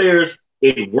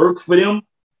 it works for them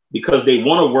because they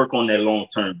want to work on that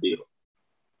long-term deal.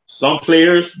 Some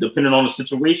players, depending on the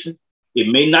situation,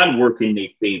 it may not work in their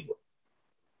favor.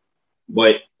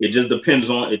 But it just depends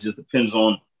on it just depends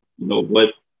on the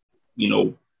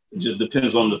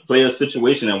player's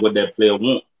situation and what that player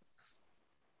wants.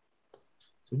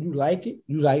 So you like it?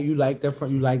 You like the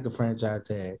franchise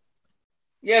tag?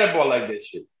 Yeah, that boy like that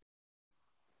shit.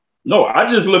 No, I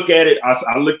just look at it.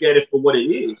 I look at it for what it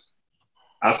is.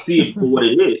 I see it for what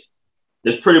it is.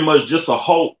 It's pretty much just a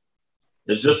halt.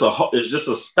 It's just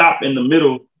a stop in the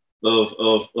middle of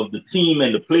the team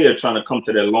and the player trying to come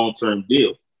to that long-term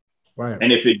deal. Right.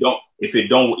 And if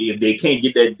they can't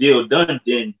get that deal done,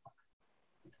 then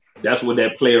that's what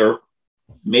that player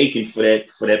making for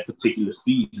that particular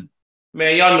season.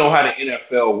 Man, y'all know how the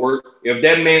NFL works. If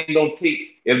that man don't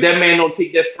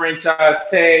take that franchise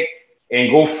tag and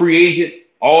go free agent,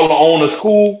 all the owners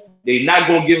cool. They're not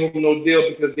gonna give him no deal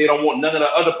because they don't want none of the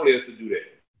other players to do that.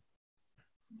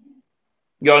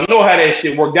 Y'all know how that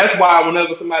shit works. That's why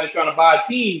whenever somebody's trying to buy a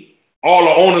team, all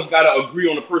the owners gotta agree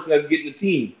on the person that's getting the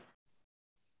team.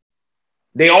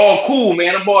 They all cool,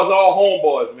 man. The boys all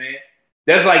homeboys, man.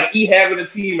 That's like E having a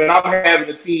team and I'm having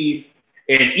a team,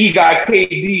 and E got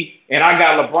KD and I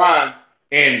got LeBron,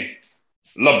 and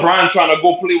LeBron trying to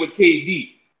go play with KD.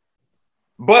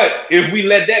 But if we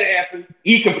let that happen,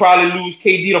 E can probably lose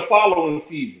KD the following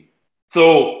season.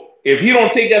 So if he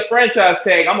don't take that franchise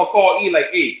tag, I'm gonna call E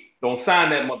like, hey, don't sign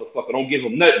that motherfucker. Don't give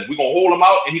him nothing. We're gonna hold him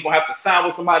out, and he's gonna have to sign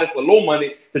with somebody for low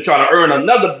money to try to earn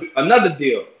another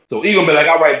deal. So he gonna be like,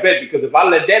 all right, bet, because if I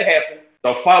let that happen,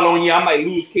 the following year I might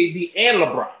lose KD and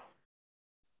LeBron.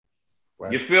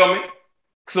 Right. You feel me?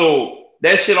 So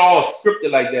that shit all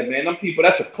scripted like that, man. Them people,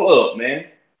 that's a club, man.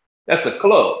 That's a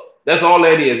club. That's all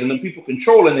that is. And them people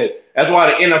controlling it. That's why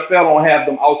the NFL don't have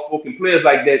them outspoken players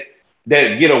like that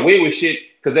get away with shit.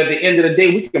 Because at the end of the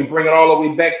day, we can bring it all the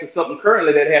way back to something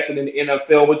currently that happened in the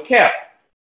NFL with Cap.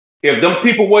 If them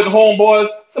people wasn't homeboys,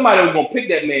 somebody was gonna pick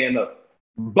that man up.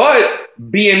 But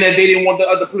being that they didn't want the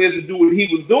other players to do what he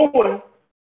was doing,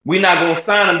 we're not going to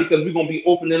sign him because we're going to be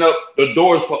opening up the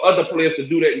doors for other players to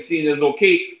do that and seeing it's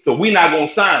okay. So we're not going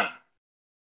to sign him.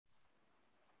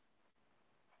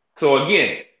 So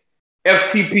again,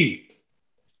 FTP.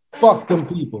 Fuck them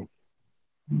people.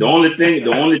 The only thing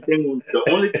on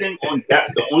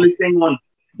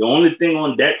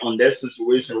that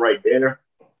situation right there,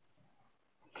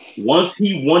 once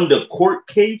he won the court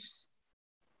case,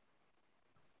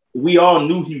 we all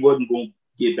knew he wasn't going to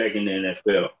get back in the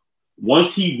NFL.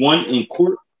 Once he won in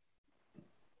court,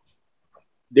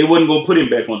 they wasn't gonna put him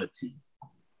back on the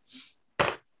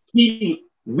team.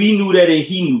 We knew that, and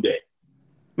he knew that.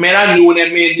 Man, I knew when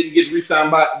that man didn't get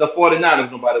re-signed by the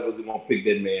 49ers, nobody was gonna pick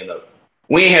that man up.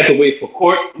 We ain't had to wait for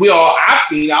court. I've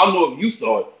seen it. I don't know if you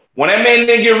saw it. When that man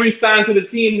didn't get re-signed to the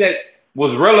team that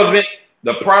was relevant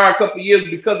the prior couple of years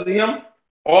because of him,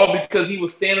 all because he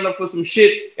was standing up for some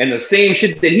shit, and the same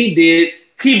shit that he did,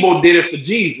 Tebow did it for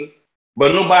Jesus,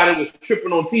 but nobody was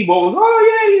tripping on Tebow. It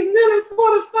was, he's kneeling for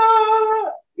the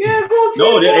star. Yeah, go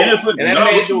No, the NFL.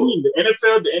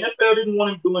 The NFL didn't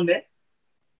want him doing that.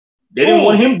 They didn't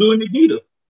want him doing it either.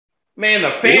 Man,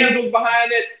 the fans was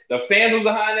behind it. The fans was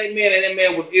behind that man, and that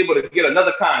man was able to get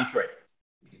another contract.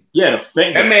 Yeah,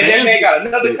 that man got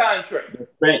another contract.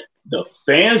 The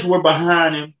fans were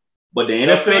behind him, but the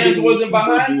NFL fans wasn't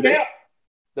behind Cap.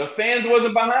 The fans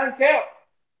wasn't behind Cap.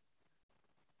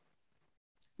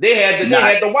 They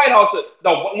had the White House.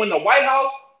 When the White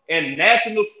House and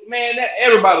National, man,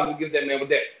 everybody was against that man with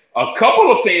that. A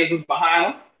couple of fans was behind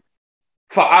him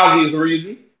for obvious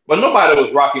reasons, but nobody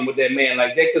was rocking with that man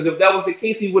like that, because if that was the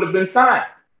case, he would have been signed.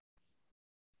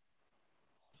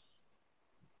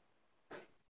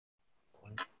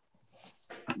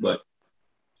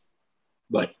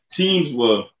 But teams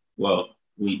were,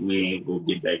 we ain't gonna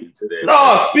get back into that.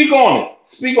 No, speak on it.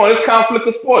 Speak on it. It's conflict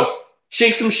of sports.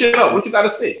 Shake some shit up. What you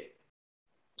gotta say?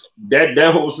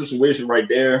 That whole situation right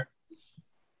there.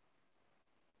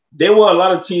 There were a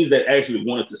lot of teams that actually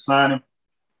wanted to sign him,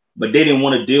 but they didn't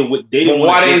want to deal with.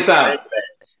 Why they didn't sign him?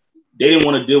 They didn't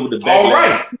want to deal with the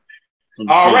backlash.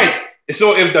 All right.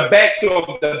 So if the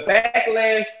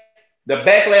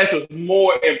backlash was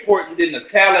more important than the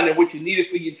talent and what you needed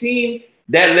for your team,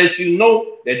 that lets you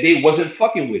know that they wasn't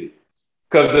fucking with it.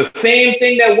 Because the same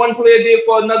thing that one player did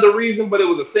for another reason, but it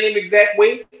was the same exact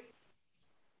way,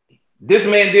 this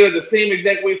man did the same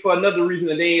exact way for another reason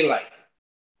that they ain't like.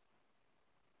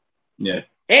 Yeah.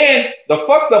 And the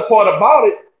fucked up part about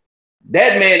it,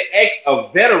 that man asked a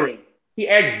veteran. He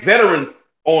asked veterans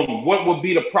on what would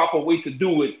be the proper way to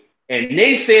do it. And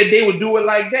they said they would do it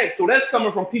like that. So that's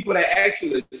coming from people that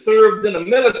actually served in the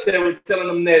military, telling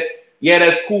them that, yeah,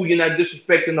 that's cool, you're not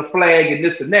disrespecting the flag and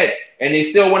this and that. And they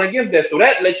still went against that. So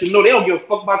that lets you know they don't give a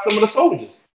fuck about some of the soldiers.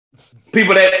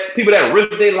 People that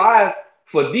risk their lives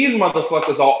for these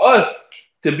motherfuckers are us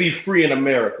to be free in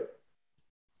America.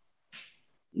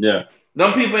 Yeah.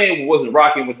 Them people wasn't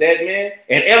rocking with that, man.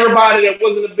 And everybody that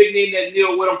wasn't a big name that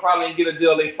deal with them probably didn't get a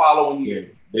deal they following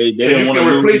year. They didn't want to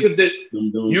replace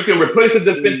you can replace a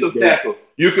defensive tackle.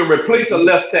 You can replace a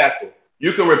left tackle.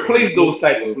 You can replace those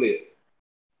type of players.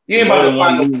 You ain't about to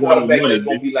find a quarterback that's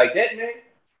gonna be like that, man.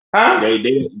 Huh? They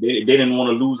didn't want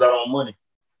to lose out on money.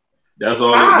 That's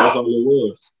all. That's all it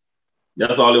was.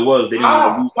 That's all it was. They didn't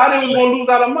want to lose. Why they was gonna lose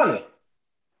out on money?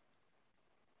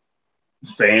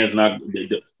 Fans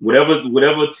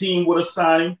whatever team would have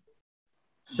signed him,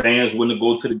 fans wouldn't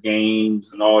go to the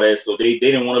games and all that, so they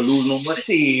didn't want to lose no money.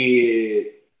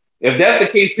 Shit. If that's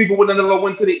the case, people would have never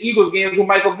went to the Eagles games when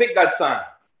Michael Vick got signed.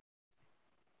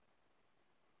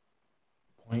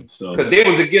 Because they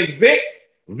was against Vick.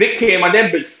 Vick came out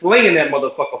that bitch slinging that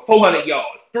motherfucker 400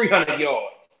 yards, 300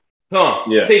 yards.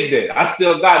 Yeah. Take that. I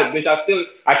still got it, bitch.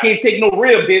 I can't take no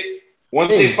rib hits. Once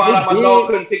they found out my dog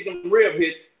couldn't take no rib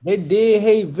hits. They did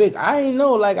hate Vic. I ain't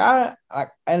know,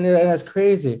 and that's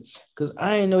crazy because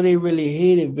I didn't know they really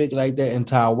hated Vic like that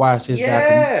until I watched his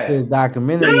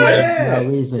documentary. Yeah.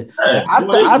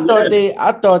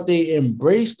 I thought they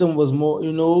embraced him was more,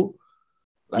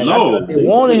 I thought they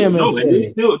wanted him in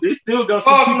Philly. They still got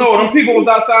some people. No, them people was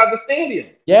outside the stadium.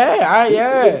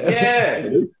 Yeah.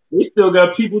 They still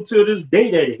got people till this day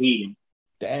that hate him.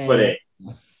 Damn. For that.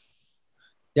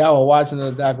 Y'all were watching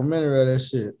the documentary of that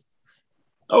shit.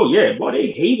 Oh yeah, boy,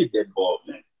 they hated that ball,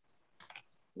 man.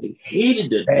 They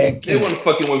hated that. They wasn't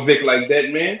fucking with Vic like that,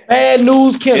 man. Bad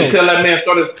news, Kennel. Until that man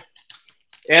started.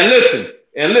 And listen,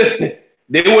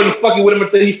 they wasn't fucking with him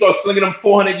until he started slinging them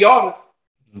 400 yards.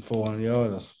 400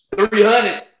 yards.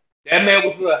 300. That man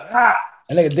was hot.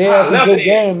 And nigga, they had some good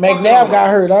game. McNabb got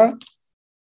hurt, huh?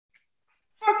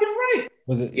 Fucking right.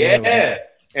 Was it? Yeah.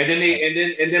 And then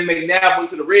McNabb went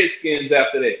to the Redskins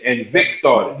after that, and Vic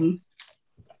started.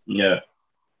 Mm-hmm.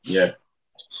 Yeah.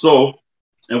 So,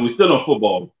 and we still on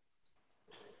football.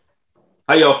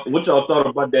 What y'all thought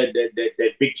about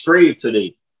that big trade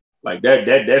today? Like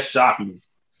that shocked me.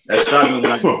 That shocked me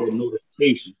when I got that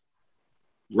notification.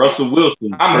 Russell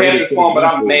Wilson. I'm happy for him, but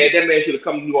I'm mad. That man should have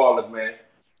come to New Orleans, man.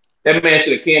 That man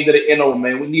should have came to the NO,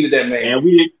 man. We needed that man. And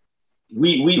we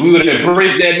would have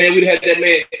embraced that man. We'd have had that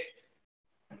man.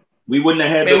 We wouldn't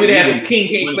have had. Man, we'd have had some king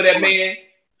cake for that man.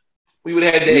 We would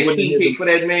have had that king cake for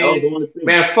that man.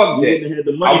 Man, fuck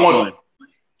that.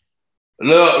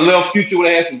 Little Future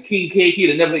would have had some king cake. He'd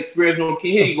have never experienced no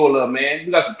king. Here you go, little man.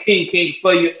 We got some king cake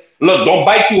for you. Look, don't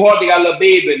bite too hard. They got a little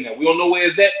baby in there. We don't know where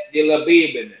it's at. There's a little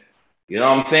baby in there. You know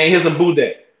what I'm saying? Here's a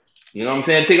boudin. You know what I'm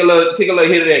saying? Take a little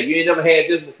hit of that. You ain't never had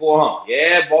this before, huh?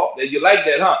 Yeah, boy. You like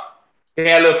that, huh? He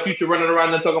had a little Future running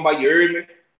around there talking about, you heard me?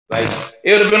 Like,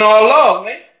 it would have been all love,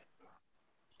 man.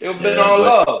 It would have been all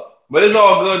love. But it's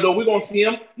all good, though. We're going to see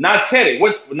him. Not Teddy.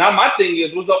 Now, my thing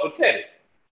is, what's up with Teddy?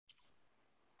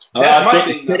 That's my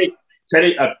thing.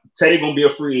 Teddy going to be a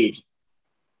free agent.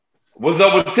 What's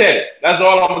up with Teddy? That's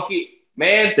all I'm going to keep.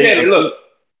 Man, Teddy, look.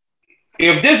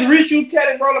 If this reach you,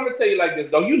 Teddy, bro, let me tell you like this,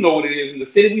 though. You know what it is in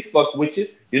the city. We fucked with you.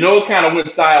 You know, it kind of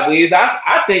went sideways.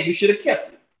 I think we should have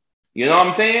kept it. You know what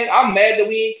I'm saying? I'm mad that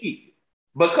we ain't keep it.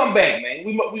 But come back, man.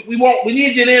 We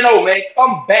need you in, man.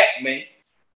 Come back, man.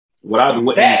 I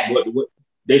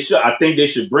think they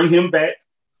should bring him back.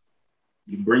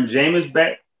 You bring Jameis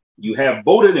back. You have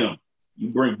both of them. You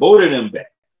bring both of them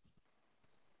back.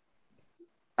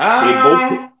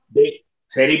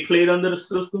 Teddy played under the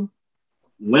system.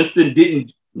 Winston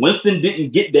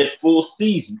didn't get that full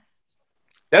season.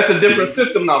 That's a different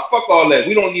system now. Fuck all that.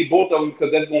 We don't need both of them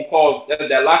because that's gonna cause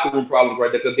that locker room problems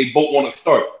right there because they both want to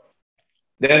start.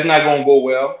 That's not gonna go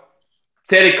well.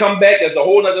 Teddy come back. There's a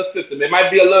whole other system. It might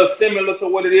be a little similar to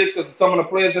what it is because some of the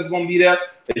players that's gonna be there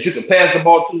that you can pass the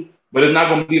ball to, but it's not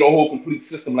gonna be the whole complete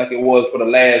system like it was for the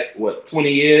last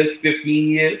 20 years, 15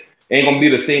 years. It ain't gonna be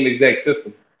the same exact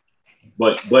system.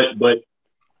 But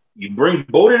you bring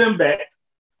both of them back.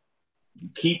 You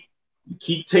keep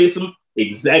Taysom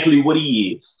exactly what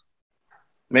he is.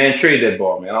 Man, trade that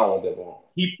ball, man. I don't want that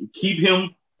ball. Keep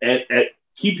him at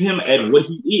what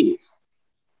he is.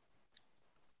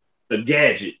 A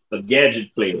gadget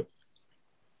player.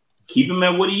 Keep him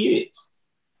at what he is.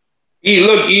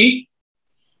 E.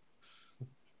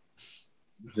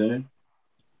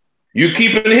 You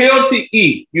keeping Hill to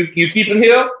E. You keeping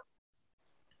Hill?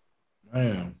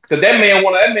 Man. Because that man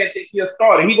think he a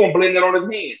starter. He gonna blame that on his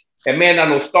hand. That man not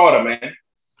no starter, man.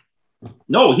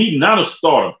 No, he's not a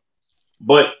starter.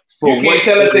 But you can't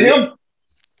tell it to him.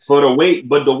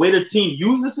 But the way the team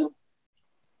uses him,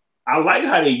 I like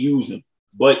how they use him.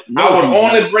 But no, I would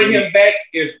only bring him back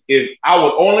if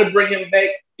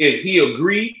he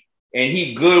agreed and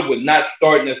he good with not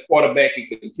starting as quarterback and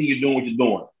continue doing what you're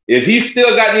doing. If he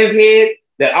still got in his head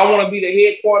that I want to be the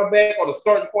head quarterback or the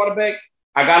starting quarterback,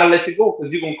 I gotta let you go because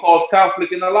you're gonna cause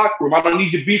conflict in the locker room. I don't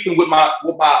need you beefing with my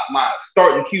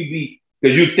starting QB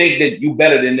because you think that you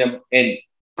better than them, and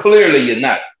clearly you're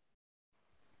not.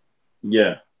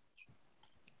 Yeah,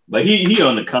 but he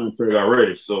on the contract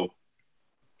already, so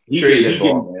he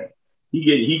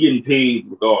getting paid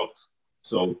regardless.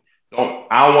 So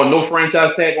I don't want no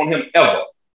franchise tag on him ever.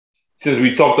 Since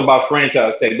we talked about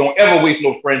franchise tag, don't ever waste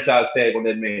no franchise tag on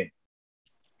that man.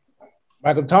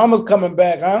 Michael Thomas coming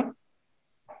back, huh?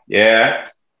 Yeah.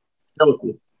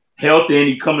 Healthy, and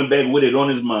he coming back with it on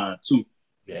his mind too.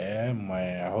 Yeah,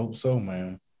 man. I hope so,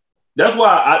 man. That's why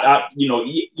I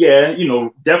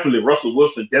definitely Russell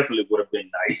Wilson definitely would have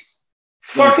been nice.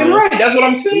 Fucking right. That's what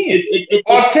I'm saying.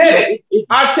 Or Teddy.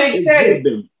 I take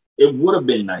Teddy. It would have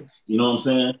been nice. You know what I'm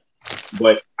saying?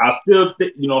 But I still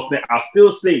think, you know what I'm saying? I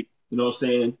still say, you know what I'm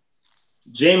saying?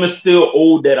 Jameis still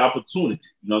owed that opportunity.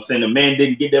 You know what I'm saying? The man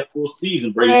didn't get that full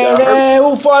season. Brady got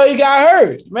hurt. Before he got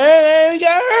hurt. Man, he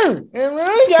got hurt.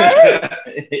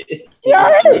 He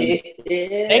got hurt.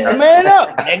 Next man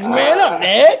up.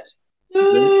 Next.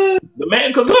 The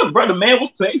man, because look, bro, the man was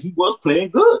playing. He was playing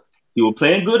good. He was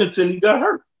playing good until he got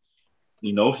hurt.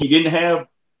 You know, he didn't have,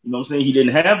 you know what I'm saying? He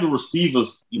didn't have the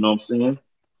receivers, you know what I'm saying?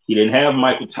 He didn't have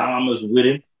Michael Thomas with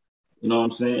him. You know what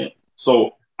I'm saying?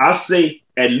 So I say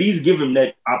at least give him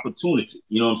that opportunity.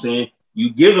 You know what I'm saying?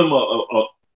 You give him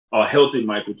a healthy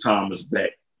Michael Thomas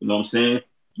back. You know what I'm saying?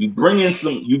 You bring in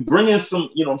some, you know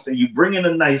what I'm saying? You bring in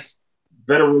a nice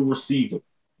veteran receiver.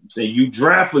 I'm saying you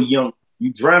draft one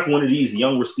of these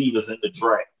young receivers in the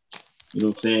draft. You know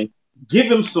what I'm saying? Give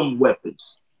him some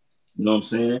weapons. You know what I'm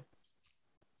saying?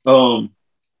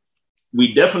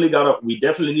 We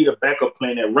definitely need a backup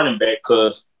plan at running back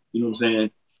because, you know what I'm saying?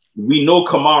 We know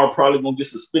Kamara probably gonna get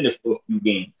suspended for a few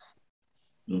games.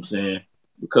 You know what I'm saying?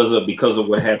 Because of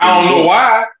what happened. I don't know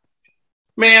why.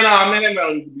 Man, that man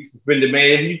don't need to be suspended, man.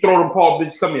 If you throw the ball,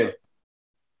 bitch, come here.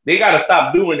 They gotta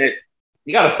stop doing it.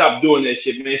 You gotta stop doing that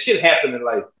shit, man. Shit happen in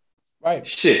life. Right.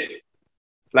 Shit.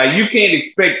 Like you can't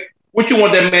expect what you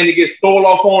want that man to get stole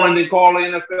off on and then call the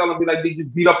NFL and be like, they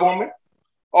just beat up on me?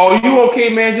 Oh, you okay,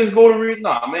 man? Just go to read.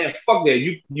 Nah, man, fuck that.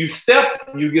 You step,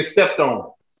 you get stepped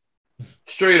on.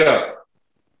 Straight up.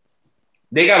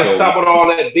 They gotta stop with all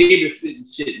that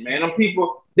babysitting shit, man. Them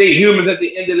people, they humans at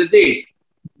the end of the day.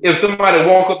 If somebody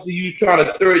walk up to you trying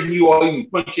to threaten you or even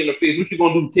punch you in the face, what you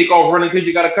gonna do? Take off running because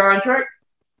you got a contract?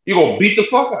 You gonna beat the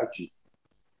fuck out you.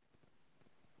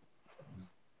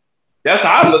 That's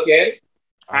how I look at it.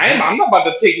 I'm not about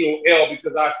to take no L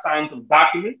because I signed some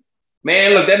documents.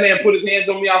 Man, look, that man put his hands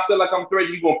on me. I feel like I'm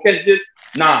threatened. You gonna catch this?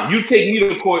 Nah, you take me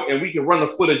to court and we can run the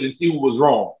footage and see who was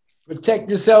wrong. Protect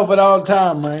yourself at all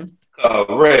times, man.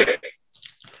 Correct.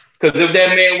 Because if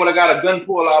that man would have got a gun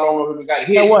pull out on him and got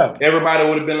hit, everybody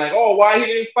would have been like, "Oh, why he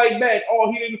didn't fight back?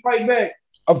 Oh, he didn't fight back."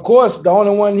 Of course, the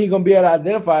only one he gonna be able to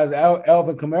identify is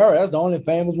Alvin Kamara. That's the only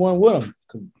famous one with him.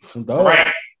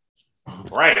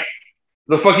 Right.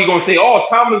 The fuck he gonna say? Oh,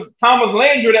 Thomas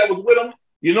Landry that was with him.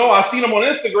 You know, I seen him on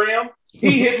Instagram.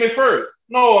 He hit me first.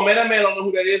 No, man, that man don't know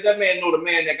who that is. That man know the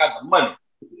man that got the money.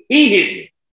 He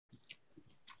hit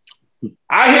me.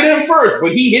 I hit him first,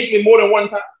 but he hit me more than one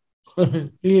time.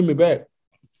 He hit me back.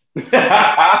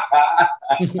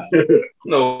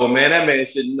 No, man, that man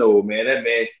shouldn't know, man. That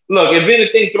man, look, if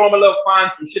anything, throw him a little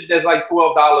fine, some shit that's like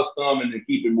 $12 some, and then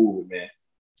keep it moving, man.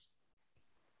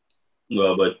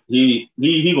 Well, but he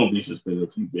gonna be suspended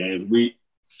a few games.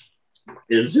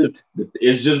 It's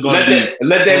just gonna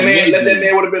let that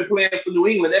man would have been playing for New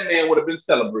England. That man would have been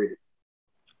celebrated.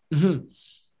 Mm-hmm.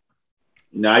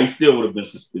 Nah, he still would have been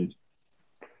suspended.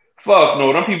 Fuck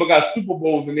no, them people got Super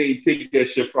Bowls and they take that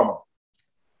shit from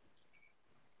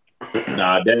them.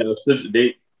 Nah,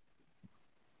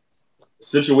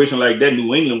 situation like that,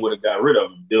 New England would have got rid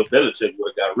of him. Bill Belichick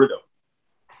would have got rid of him.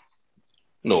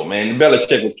 No, man,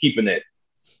 Belichick was keeping that.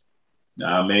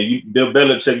 Nah, man, Bill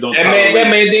Belichick don't.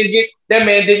 That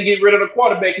man didn't get rid of the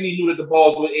quarterback, and he knew that the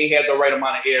balls ain't had the right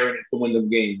amount of air in it to win them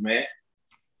games, man.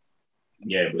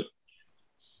 Yeah, but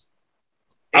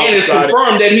and it's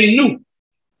confirmed that he knew.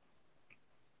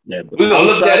 Yeah, but we're gonna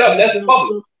look that up. That's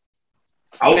public.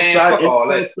 Outside, man, all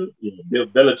that. Yeah, Bill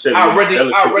Belichick. I'd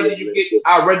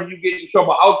rather you get in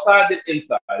trouble outside than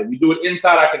inside. If you do it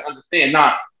inside, I can understand.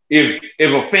 Now, if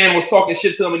a fan was talking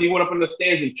shit to him and he went up in the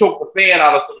stands and choked the fan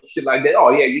out or some shit like that, oh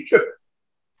yeah, you tripping.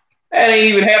 That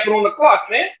ain't even happened on the clock,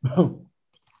 man.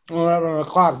 On the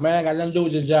clock, man. Got nothing to do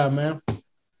with your job, man.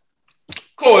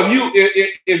 Cool.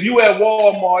 If you at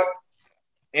Walmart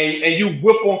and you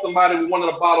whip on somebody with one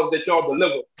of the bottles that y'all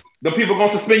deliver, the people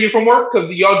gonna suspend you from work because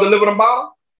y'all deliver the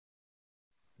bottle?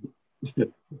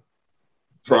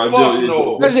 Fuck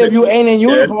no. Especially if you ain't in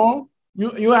uniform.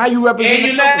 You how you represent? And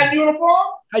you're not in uniform?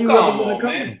 How you represent the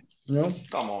company? Man. You know?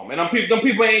 Come on, man. Them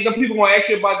people gonna ask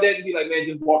you about that and be like, man,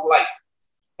 just walk light.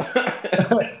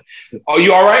 Are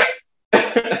you all right?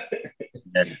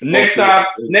 Next time,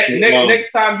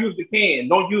 use the can.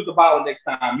 Don't use the bottle next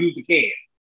time. Use the can.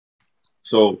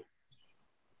 So,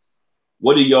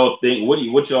 what do y'all think?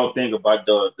 What y'all think about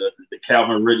the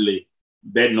Calvin Ridley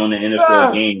betting on the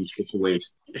NFL game situation?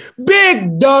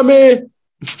 Big dummy.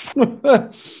 Big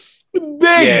dummy.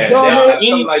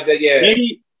 Something like that. Yeah.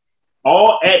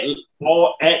 All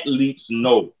athletes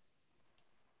know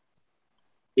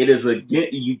it is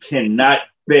you cannot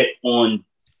bet on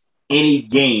any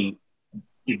game.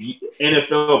 If you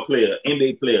NFL player,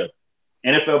 NBA player,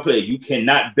 NFL player, you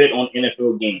cannot bet on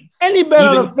NFL games. And he bet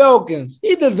on the Falcons.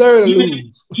 He deserved to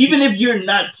lose. Even if you're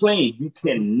not playing, you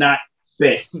cannot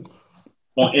bet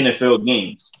on NFL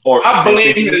games. Or I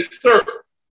blame his circle.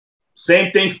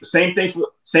 Same thing for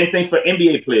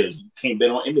NBA players. You can't bet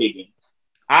on NBA games.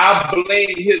 I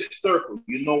blame his circle.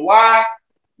 You know why?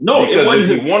 No, because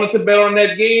if he wanted to bet on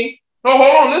that game. No,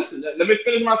 hold on, listen. Let me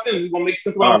finish my sentence. It's gonna make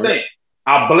sense what I'm saying.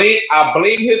 I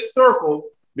blame his circle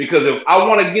because if I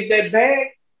want to get that bag,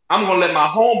 I'm gonna let my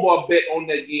homeboy bet on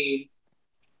that game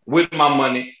with my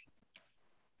money,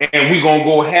 and we're gonna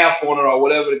go half on it or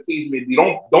whatever the case may be.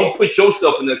 Don't put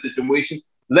yourself in that situation.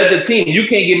 Let the team. You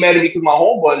can't get mad at me because my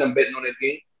homeboy and them betting on that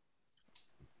game.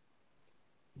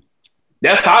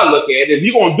 That's how I look at it. If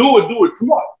you're gonna do it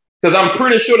smart. Because I'm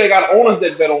pretty sure they got owners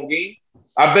that bet on games.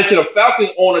 I bet you the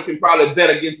Falcons owner can probably bet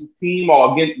against his team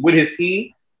or with his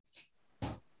team.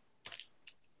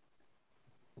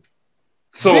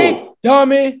 So big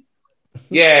dummy.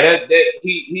 Yeah, that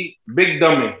he big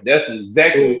dummy. That's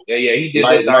exactly he did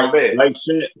that down bad. Like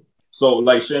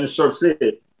Shannon Sharp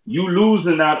said, you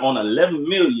losing out on $11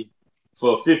 million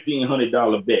for a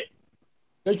 $1,500 bet.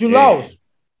 That you lost.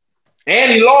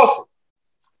 And he lost.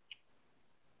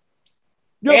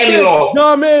 He lost.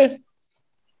 Dummy.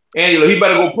 And he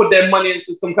better go put that money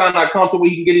into some kind of account where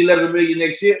he can get $11 million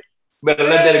next year. Better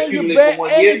let that accumulate for 1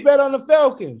 year. And he bet on the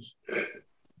Falcons.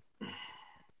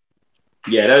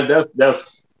 Yeah,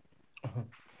 that's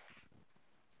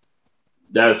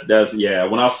yeah.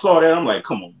 When I saw that, I'm like,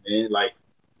 come on, man. Like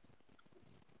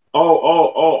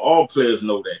all players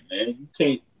know that, man. You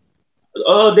can't.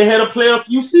 They had a player a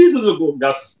few seasons ago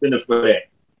got suspended for that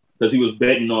because he was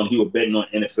betting on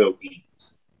NFL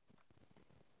games.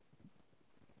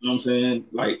 You know what I'm saying?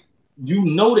 Like, you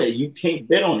know that you can't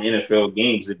bet on NFL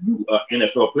games if you are an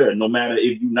NFL player, no matter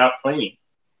if you're not playing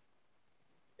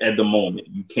at the moment.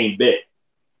 You can't bet.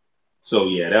 So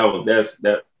yeah, that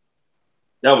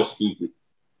was stupid.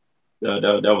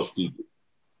 That was stupid.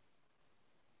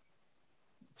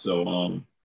 So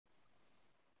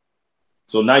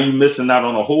so now you're missing out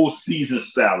on a whole season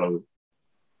salary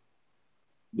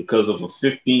because of a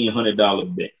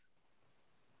 $1,500 bet.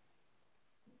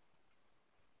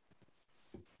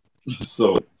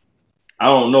 So I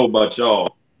don't know about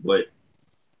y'all, but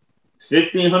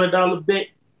 $1,500 bet,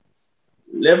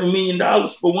 $11 million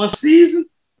for one season.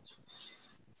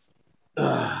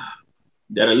 That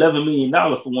 $11 million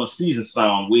for one season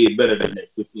sound way better than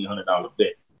that $1,500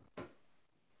 bet.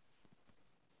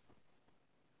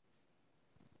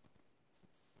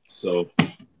 So,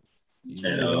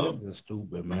 that's just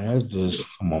stupid, man. That's just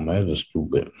come on, man. That's just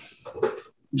stupid.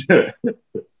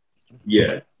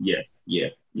 yeah,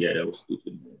 that was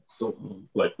stupid, man. So,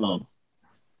 the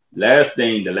last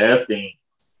thing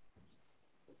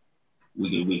we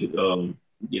could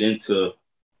get into,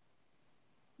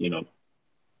 we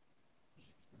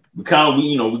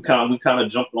kind of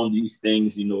jumped on these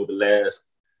things, the last,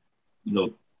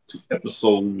 2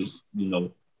 episodes,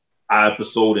 our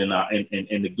episode and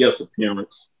the guest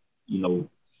appearance, on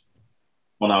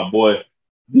our boy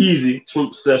Easy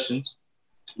Troop Sessions.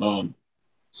 So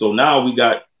now we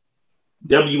got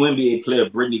WNBA player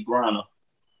Brittney Griner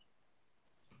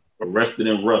arrested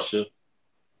in Russia,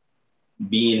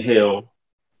 being held.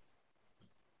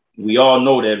 We all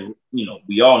know that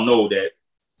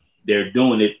they're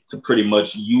doing it to pretty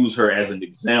much use her as an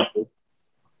example.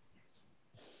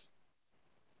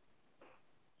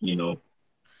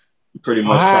 Pretty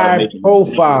much high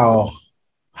profile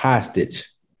hostage.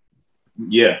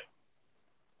 Yeah.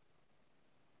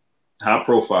 High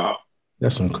profile.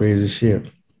 That's some crazy shit.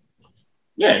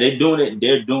 Yeah, they're doing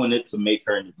it to make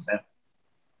her an example.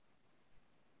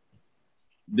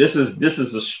 This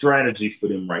is a strategy for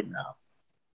them right now.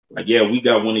 Like, yeah, we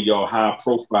got one of y'all high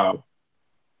profile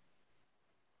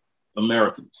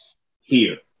Americans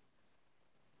here.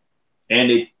 And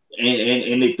they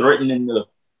threatening to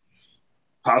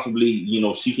possibly,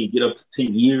 she can get up to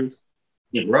 10 years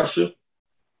in Russia.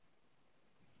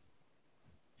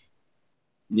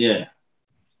 Yeah.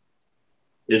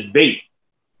 It's bait.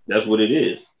 That's what it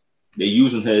is. They're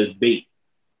using her as bait.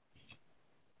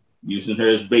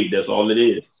 That's all it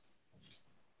is.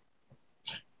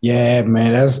 Yeah,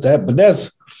 man, that's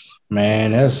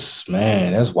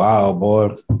wild,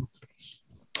 boy.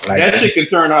 Like, that shit can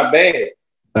turn out bad.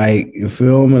 Like, you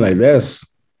feel me? Like, that's,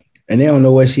 and they don't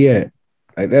know where she at.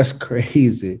 Like, that's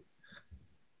crazy.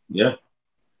 Yeah.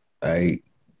 Like,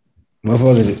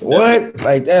 motherfuckers, what?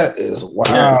 Like, that is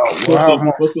wild.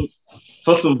 Yeah.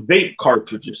 For some vape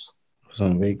cartridges.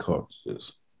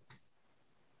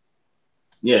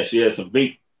 Yeah, she had some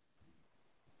vape.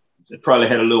 They probably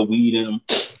had a little weed in them.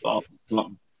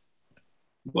 Something.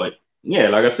 But yeah,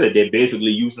 like I said, they're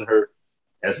basically using her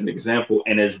as an example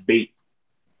and as bait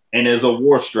and as a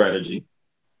war strategy.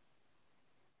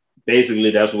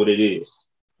 Basically, that's what it is.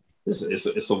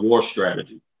 It's a war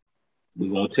strategy.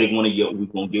 We're gonna get one of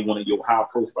your high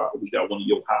profile. We got one of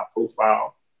your high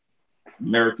profile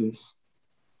Americans.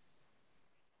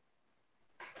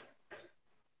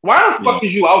 Why the fuck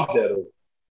is you out there though?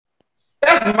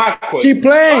 That's my question. She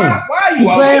playing. Why are you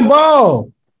out playing there?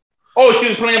 Ball? Oh, she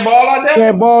was playing ball out there?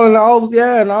 Playing ball in the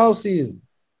off season.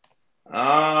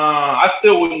 I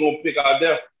still wouldn't go pick out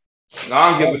there.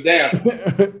 I don't give a damn.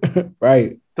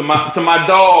 Right. To my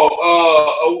dog,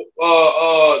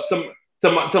 to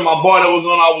my boy that was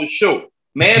on our show.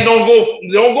 Man, don't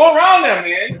go around there,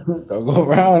 man. Don't go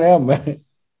around there, man.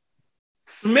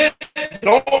 Smith,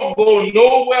 don't go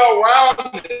nowhere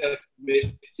around there,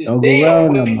 Smith. Don't go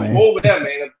around there, man. Over there,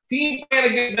 man. If the team trying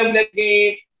to get them that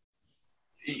game,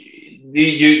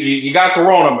 you got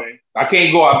corona, man. I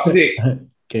can't go. I'm sick.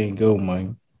 Can't go,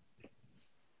 man.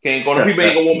 Can't go. The people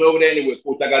ain't gonna want me over there anyway,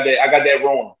 coach. I got that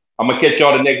Rona. I'm gonna catch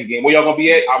y'all the next game. Where y'all gonna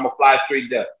be at? I'm gonna fly straight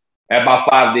there. At about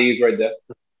 5 days right there.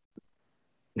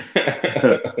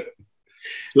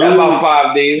 About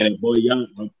 5 days. And boy,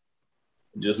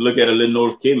 just look at a little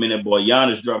North Kid, man. That boy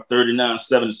Giannis dropped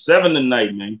 39-77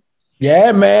 tonight, man.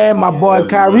 Yeah, man. My boy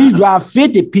Kyrie dropped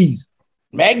 50 piece.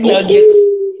 McNuggets.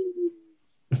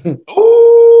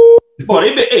 Ooh. Boy,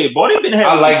 they been having.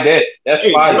 I like that. That's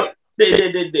fire.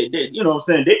 They, you know what I'm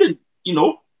saying? They've been,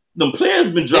 them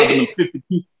players been dropping them 50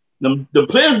 piece. The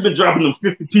players been dropping them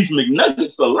 50-piece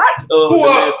McNuggets a lot. Who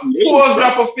else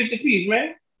drop a 50-piece,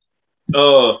 man? Who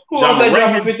else that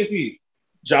drop a 50-piece?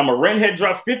 John Moran had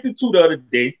dropped 52 the other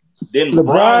day. Then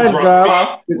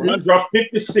LeBron dropped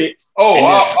 56. Oh,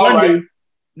 all right.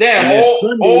 Damn,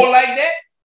 all like that?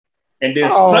 And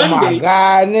then Sunday, my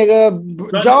God,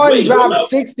 nigga. Jordan dropped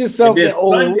 60 something.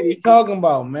 What are you talking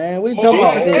about, man? We talking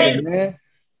about older, man.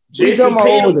 We talking about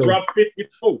older. Dropped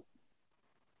 54.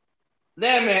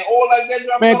 Damn, man, all like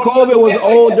that. Man, Kobe was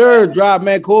older. Drop,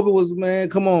 man. Kobe was, man.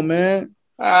 Come on, man.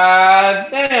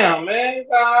 Damn, man.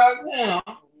 Damn.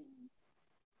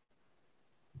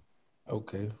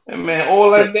 Okay. Hey, man, all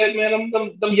like that, man.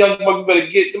 Them young bucks better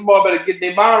get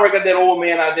their mind right. Got that old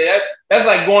man out there. That's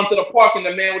like going to the park and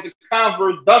the man with the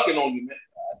Converse dunking on you, man.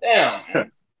 Damn. Man.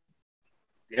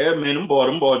 Yeah, man. Them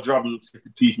boy dropping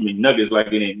 50-piece McNuggets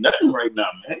like it ain't nothing right now,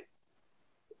 man.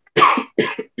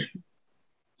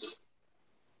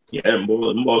 Yeah, them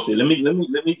boy say, let me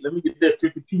get that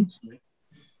 50-piece, man.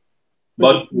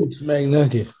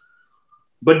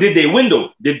 But did they win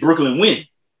though? Did Brooklyn win?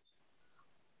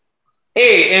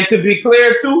 Hey, and to be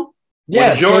clear too,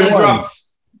 when Jordan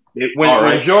drops,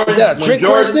 when Jordan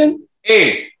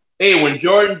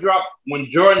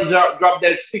dropped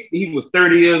that 60, he was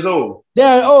 30 years old.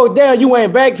 Damn, you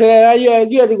went back to that. Huh?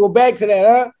 You had to go back to that,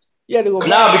 huh? You had to go back.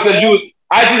 Nah, because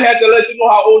I just had to let you know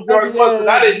how old Jordan was, because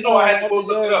I didn't know. I had to go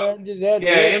look it up.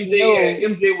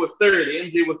 MJ was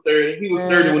 30. MJ was 30. He was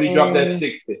 30 when he dropped that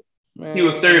 60. Man. He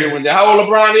was 30 when how old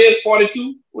LeBron is?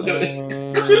 42? Wait.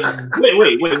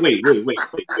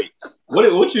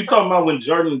 What you talking about when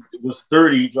Jordan was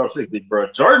 30, he dropped 60, bro?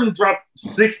 Jordan dropped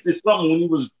 60 something when he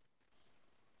was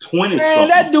 20 man, something.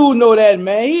 That dude know that,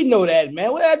 man. He know that,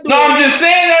 man. What that dude? No, I'm just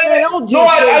saying that. Man, don't just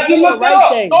I just looked right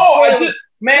up. Thing. No, I just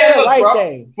man, look, right bro.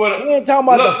 Thing. We ain't talking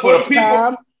about the first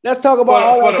time. Let's talk about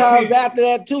all the times people. After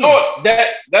that too. No,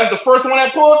 that's the first one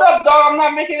that pulled up, dog. I'm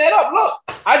not making that up. Look,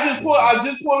 I just pulled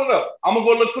it up. I'm gonna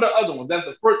go look for the other ones. That's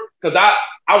the first, because I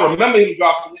remember him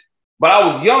dropping it, but I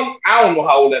was young. I don't know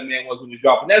how old that man was when he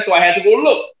dropped it. That's why I had to go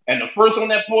look. And the first one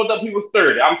that pulled up, he was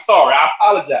 30. I'm sorry. I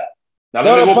apologize. Now,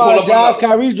 don't apologize.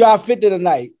 Kyrie dropped 50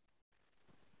 tonight.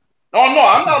 No,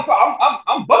 I'm not.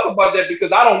 I'm buck about that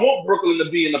because I don't want Brooklyn to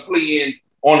be in the play-in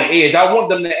on the edge. I want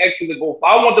them to actually go.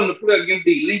 I want them to play against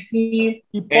the elite team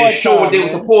and show what they were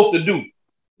supposed to do.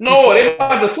 No, they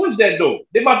about to switch that though.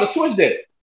 They about to switch that.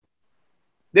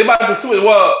 They about to switch.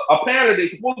 Well, apparently they're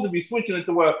supposed to be switching it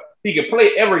to where he can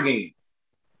play every game.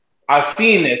 I've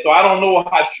seen that, so I don't know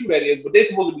how true that is, but they're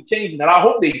supposed to be changing that. I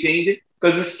hope they change it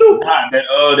because it's stupid.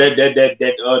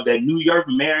 That New York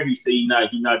mayor, he said he's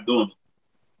not doing it.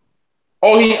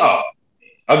 Oh,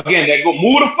 again, that go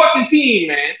move the fucking team,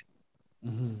 man.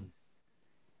 Mm-hmm.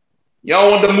 Y'all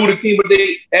want to move the team, but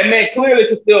that man clearly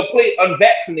can still play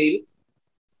unvaccinated.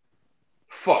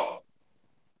 Fuck.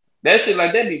 That shit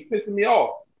like that be pissing me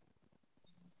off.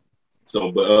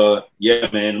 So, but yeah,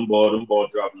 man, them ball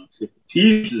dropping 50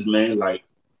 pieces, man. Like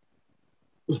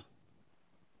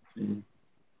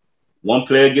one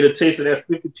player get a taste of that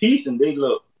 50 piece and they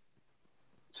look.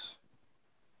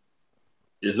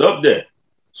 It's up there.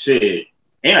 Shit.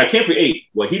 And I can't forget,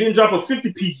 well, he didn't drop a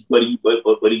 50 piece, but he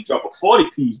dropped a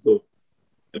 40 piece though.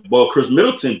 And boy, Chris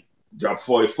Middleton dropped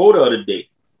 44 the other day.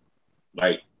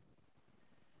 Like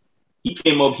he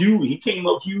came up huge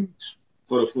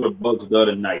for the Bucks the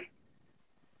other night.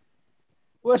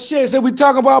 Well, shit. So we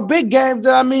talk about big games.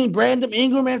 I mean, Brandon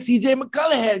Ingram and CJ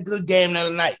McCollum had a good game the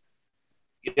other night.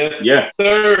 Yes,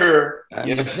 sir.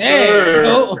 Yes,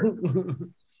 sir.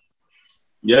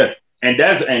 Yeah, and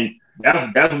that's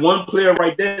one player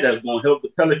right there that's going to help the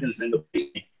Pelicans in the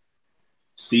big game.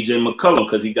 CJ McCollum,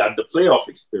 because he got the playoff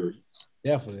experience.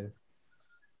 Definitely.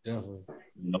 You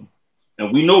know,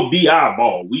 and we know BI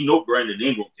ball. We know Brandon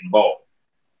Ingram can ball.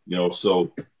 You know,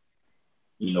 so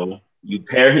you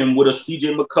pair him with a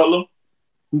CJ McCollum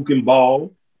who can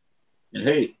ball, and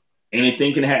hey,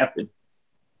 anything can happen.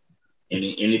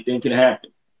 Anything can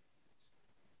happen.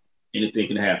 Anything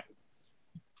can happen.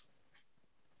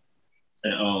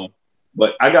 And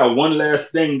but I got one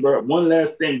last thing, bro. One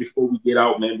last thing before we get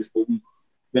out, man. Before we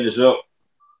finish up,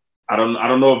 I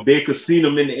don't know if Baker seen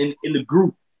them in the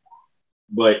group,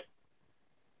 but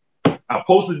I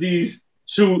posted these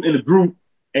shoes in the group,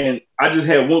 and I just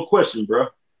had one question, bro.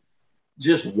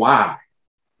 Just why?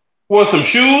 For some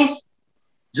shoes?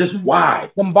 Just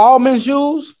why? Some Ballman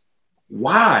shoes?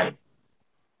 Why?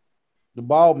 The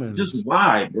Ballman. Just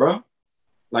why, bro?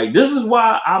 Like, this is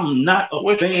why I'm not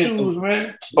a fan shoes,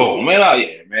 man. Oh, man,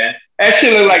 yeah, man.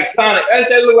 Actually look like Sonic.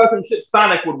 That look like some shit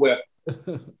Sonic would wear.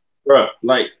 Bro,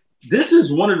 like, this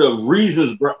is one of the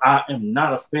reasons, bro, I am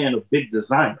not a fan of big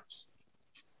designers.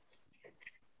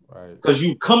 Right. Because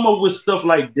you come up with stuff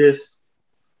like this,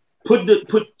 put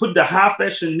the high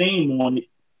fashion name on it,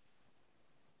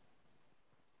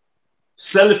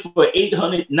 sell it for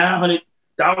 $800,000,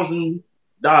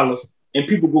 $900,000, and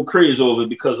people go crazy over it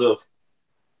because of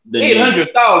the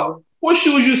 $800,000. What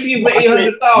shoes you see for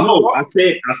 $800,000?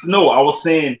 I was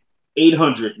saying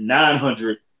 $800,000,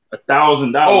 $900,000,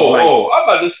 $1,000. I'm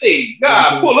about to say,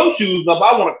 God, pull them shoes up.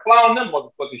 I want to clown them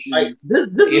motherfucking shoes. Like,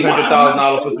 this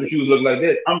 $800,000 for some shoes look like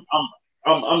that.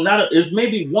 I'm not. It's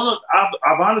maybe one of.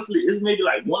 I've honestly, it's maybe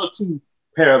like one or two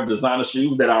pair of designer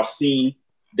shoes that I've seen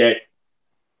that,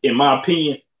 in my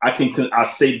opinion, I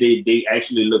say they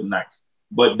actually look nice.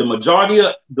 But the majority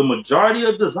of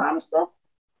designer stuff,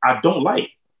 I don't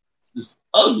like. It's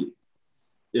ugly.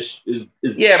 It's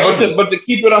yeah, ugly. but to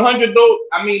keep it 100 though,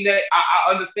 I mean that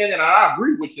I understand that, and I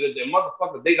agree with you that the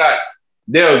motherfuckers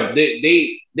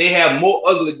they have more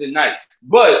ugly than nice.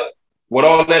 But with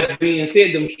all that being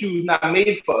said, them shoes not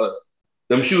made for us.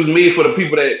 Them shoes made for the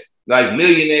people that like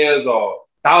millionaires or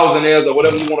thousandaires or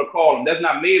whatever you want to call them. That's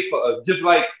not made for us. Just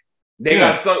like they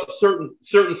got certain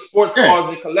sports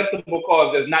cars and collectible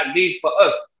cars that's not made for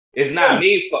us. It's not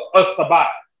made for us to buy.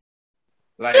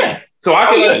 Like, so I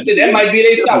can understand that might be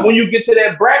their shot. When you get to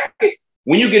that bracket,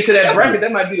 that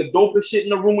might be the dopest shit in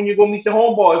the room when you go meet your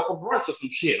homeboys for brunch or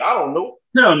some shit. I don't know.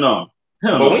 Hell no.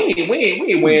 But we ain't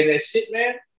wearing that shit,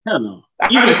 man. Hell no. I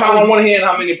can count on one hand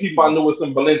how many people I know with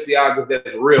some Balenciagas that's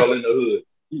real in the hood.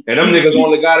 And them niggas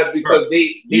only got it because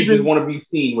they just want to be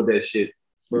seen with that shit.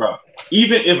 Bro,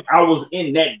 even if I was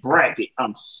in that bracket,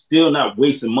 I'm still not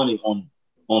wasting money on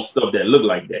stuff that look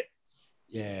like that.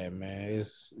 Yeah, man.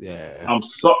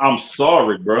 I'm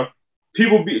sorry, bro.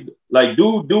 People be like,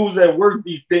 dudes at work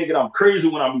be thinking I'm crazy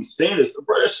when I be saying this,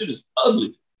 bro. That shit is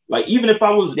ugly. Like, even if I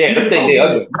was, even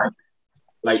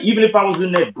if I was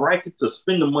in that bracket to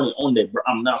spend the money on that, bro,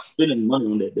 I'm not spending money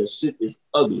on that. That shit is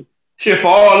ugly. Shit, for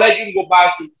all that you can go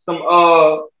buy some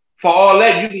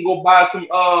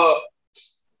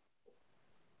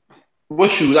what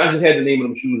shoes? I just had the name of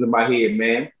them shoes in my head,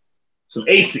 man. Some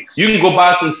Asics. You can go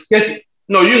buy some Skechers.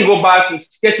 No, you can go buy some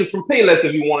Skechers from Payless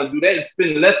if you want to do that and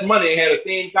spend less money and have the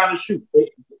same kind of shoe.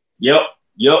 Yep.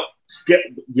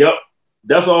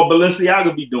 That's all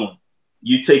Balenciaga be doing.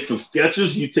 You take some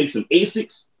Skechers, you take some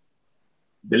Asics,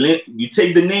 you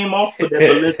take the name off, put that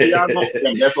Balenciaga,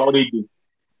 and that's all they do.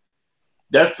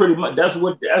 That's pretty much that's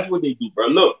what they do, bro.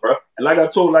 Look, bro, and like I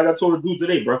told the dude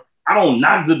today, bro, I don't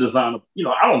knock the designer,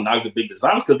 I don't knock the big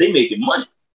designers because they making money.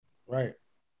 Right.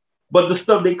 But the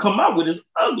stuff they come out with is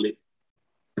ugly.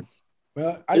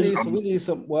 Well, we need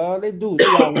some. Well, they do. They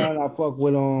got one I fuck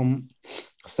with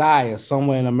Saya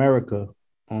somewhere in America.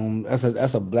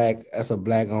 That's a black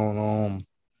on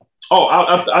Oh,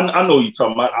 I know you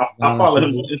talking about. I follow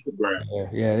him on Instagram.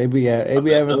 Yeah, they be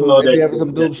having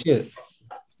some dope shit.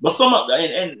 But some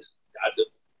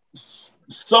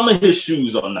of his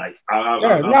shoes are nice.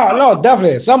 No,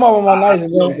 definitely. Some of them are nice.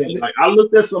 Like, I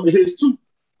looked at some of his too.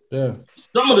 Yeah.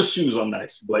 Some of the shoes are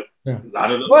nice, but a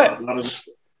lot of them.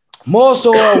 More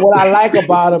so, what I like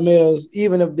about them is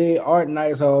even if they aren't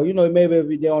nice or maybe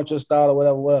if they aren't your style or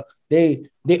whatever, they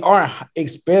aren't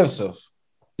expensive.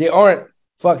 They aren't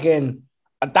fucking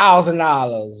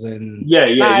 $1,000 and $900.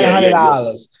 You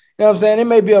know what I'm saying? It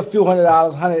may be a few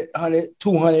 $100, $100,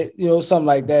 $200, something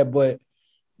like that, but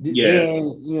they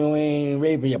ain't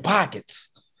raping your pockets.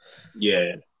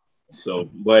 Yeah. So,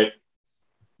 but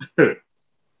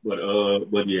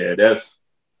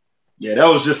yeah, that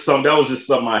was just something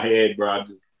I had, bro. I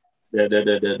just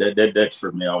that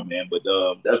tripped me out, man. But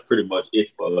that's pretty much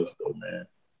it for us, though,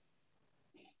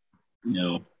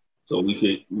 man. So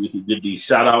we could get these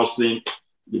shout outs in,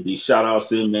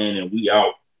 man, and we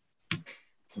out.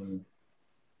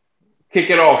 Kick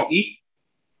it off, E.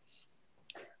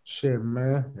 Shit,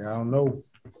 man. I don't know.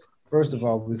 First of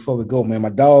all, before we go, man, my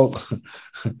dog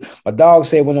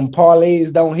said when them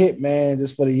parlays don't hit, man,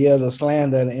 just for the years of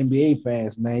slander and the NBA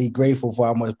fans, man, he grateful for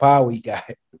how much power he got.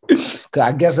 Cause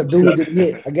I guess a dude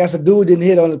didn't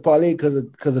hit. On the parlay because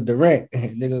of Durant.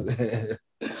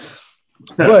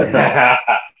 But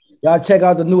y'all check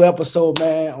out the new episode,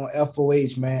 man, on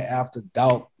FOH, man, After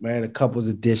Dark, man, the couples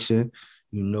edition.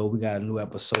 We got a new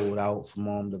episode out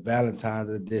from the Valentine's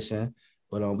edition.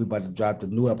 But we about to drop the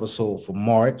new episode for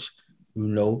March,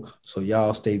 so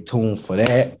y'all stay tuned for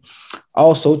that.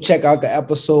 Also, check out the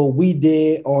episode we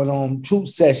did on Truth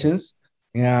Sessions.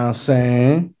 You know what I'm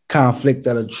saying? Conflict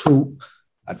of the Truth.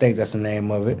 I think that's the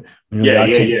name of it. Y'all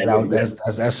check that out.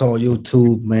 That's on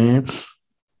YouTube, man.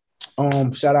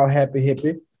 Shout out Happy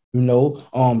Hippie.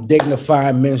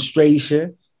 Dignified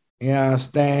menstruation. You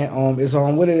understand? It's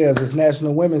on what it is. It's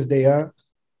National Women's Day, huh?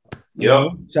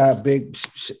 Yep. Shout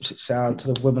out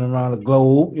to the women around the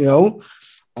globe,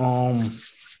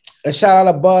 and shout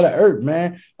out Above the Earth,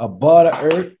 man. Above the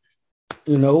Earth,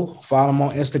 follow them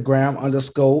on Instagram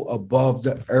 _Above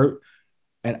the Earth.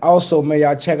 And also, man,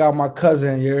 y'all check out my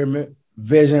cousin,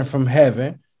 Vision from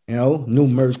Heaven. New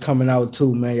merch coming out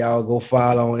too, man. Y'all go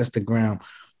follow on Instagram.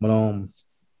 But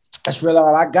that's really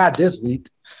all I got this week,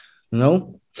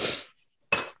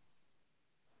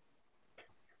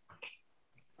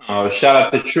 Shout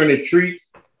out to Trinity Treats,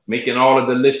 making all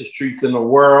the delicious treats in the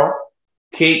world.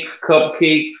 Cakes,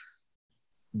 cupcakes,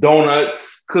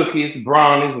 donuts, cookies,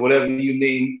 brownies, whatever you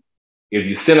need. If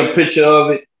you send a picture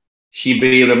of it, she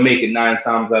be able to make it 9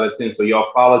 times out of 10. So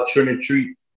y'all follow Trinity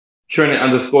Treats,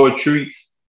 Trinity_Treats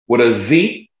with a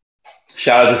Z.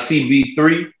 Shout out to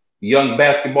CB3, young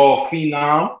basketball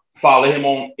phenom. Follow him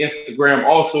on Instagram.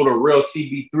 Also, the real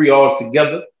CB3 all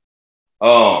together.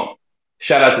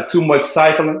 Shout out to Too Much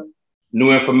Cycling.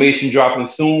 New information dropping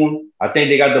soon. I think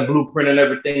they got the blueprint and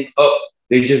everything up.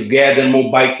 They just gathering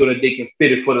more bikes so that they can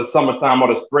fit it for the summertime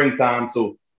or the springtime.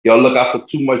 So y'all look out for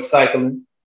Too Much Cycling.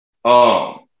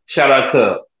 Shout out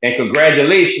to and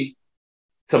congratulations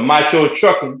to Macho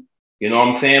Trucking. You know what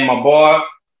I'm saying? My boy,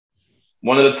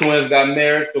 one of the twins got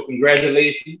married. So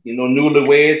congratulations.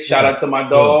 Newlywed. Shout out to my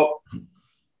dog.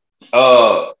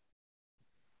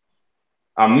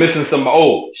 I'm missing some.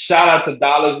 Shout out to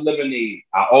Dollars Lemonade.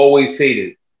 I always say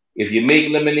this. If you make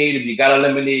lemonade, if you got a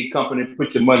lemonade company,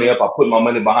 put your money up. I put my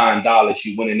money behind Dollars.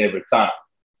 You winning every time.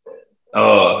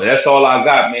 That's all I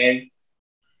got, man.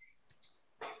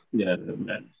 Yeah,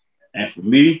 man. And for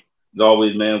me, as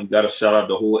always, man, we got to shout out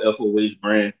the whole FOH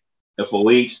brand.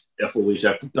 FOH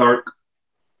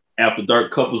After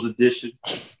Dark Couples Edition.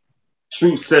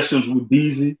 Truth Sessions with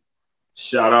Beezy.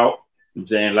 Shout out. I'm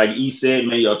saying, like E said,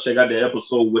 man, y'all check out the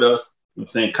episode with us. I'm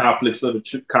saying Conflict of the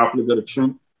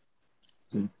Truth.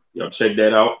 Y'all check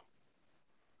that out.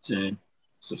 And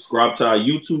subscribe to our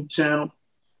YouTube channel.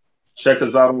 Check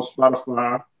us out on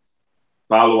Spotify.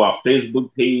 Follow our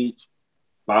Facebook page.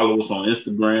 Follow us on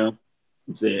Instagram.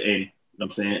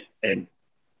 And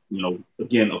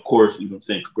again, of course,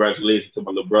 congratulations to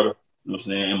my little brother,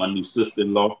 and my new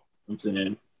sister-in-law.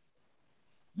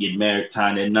 Getting married,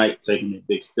 tying that night, taking that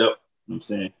big step.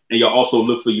 And y'all also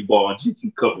look for your ball on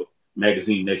GQ Cover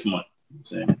magazine next month.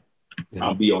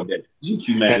 I'll be on that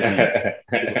GQ magazine.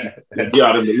 Be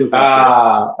out in the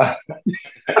lookout.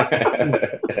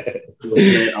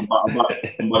 I'm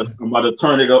about to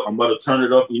turn it up.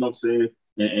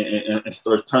 And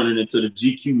start turning into the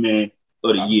GQ man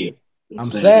of the year. I'm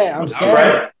saying.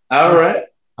 All right.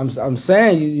 I'm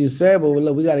saying you said, but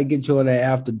look, we got to get you on that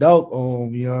After Dark. You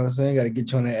know what I'm saying? Got to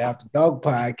get you on that After Dark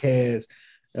podcast.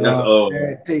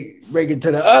 Break it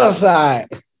to the other side.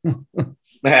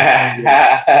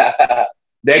 That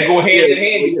go hand in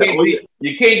hand.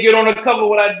 You can't get on the cover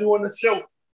without doing the show.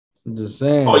 I'm just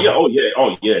saying. Oh yeah.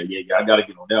 I gotta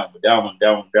get on that one. But that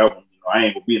one. I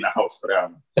ain't gonna be in the house for that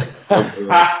one.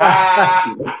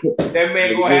 That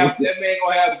man gonna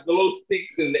have glow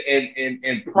sticks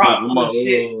and props and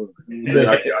shit.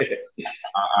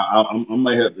 I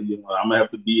might have to, I might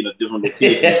have to be in a different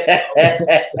location.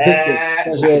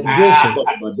 That's your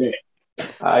addition.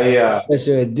 That's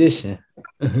your addition.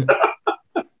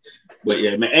 But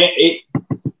yeah, man,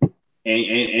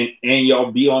 and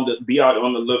y'all be out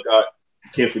on the lookout.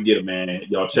 Can't forget it, man.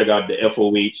 Y'all check out the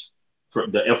FOH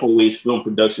film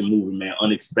production movie, man.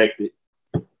 Unexpected.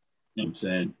 You know what I'm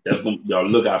saying? Y'all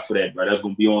look out for that, bro. That's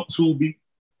gonna be on Tubi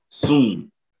soon.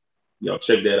 Y'all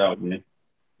check that out, man.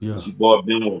 Yeah. She bought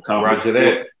Ben with Roger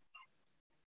that.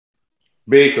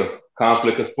 Baker,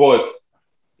 Conflict of Sports.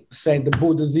 Saint the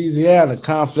Boot Disease, yeah, the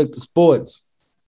Conflict of Sports.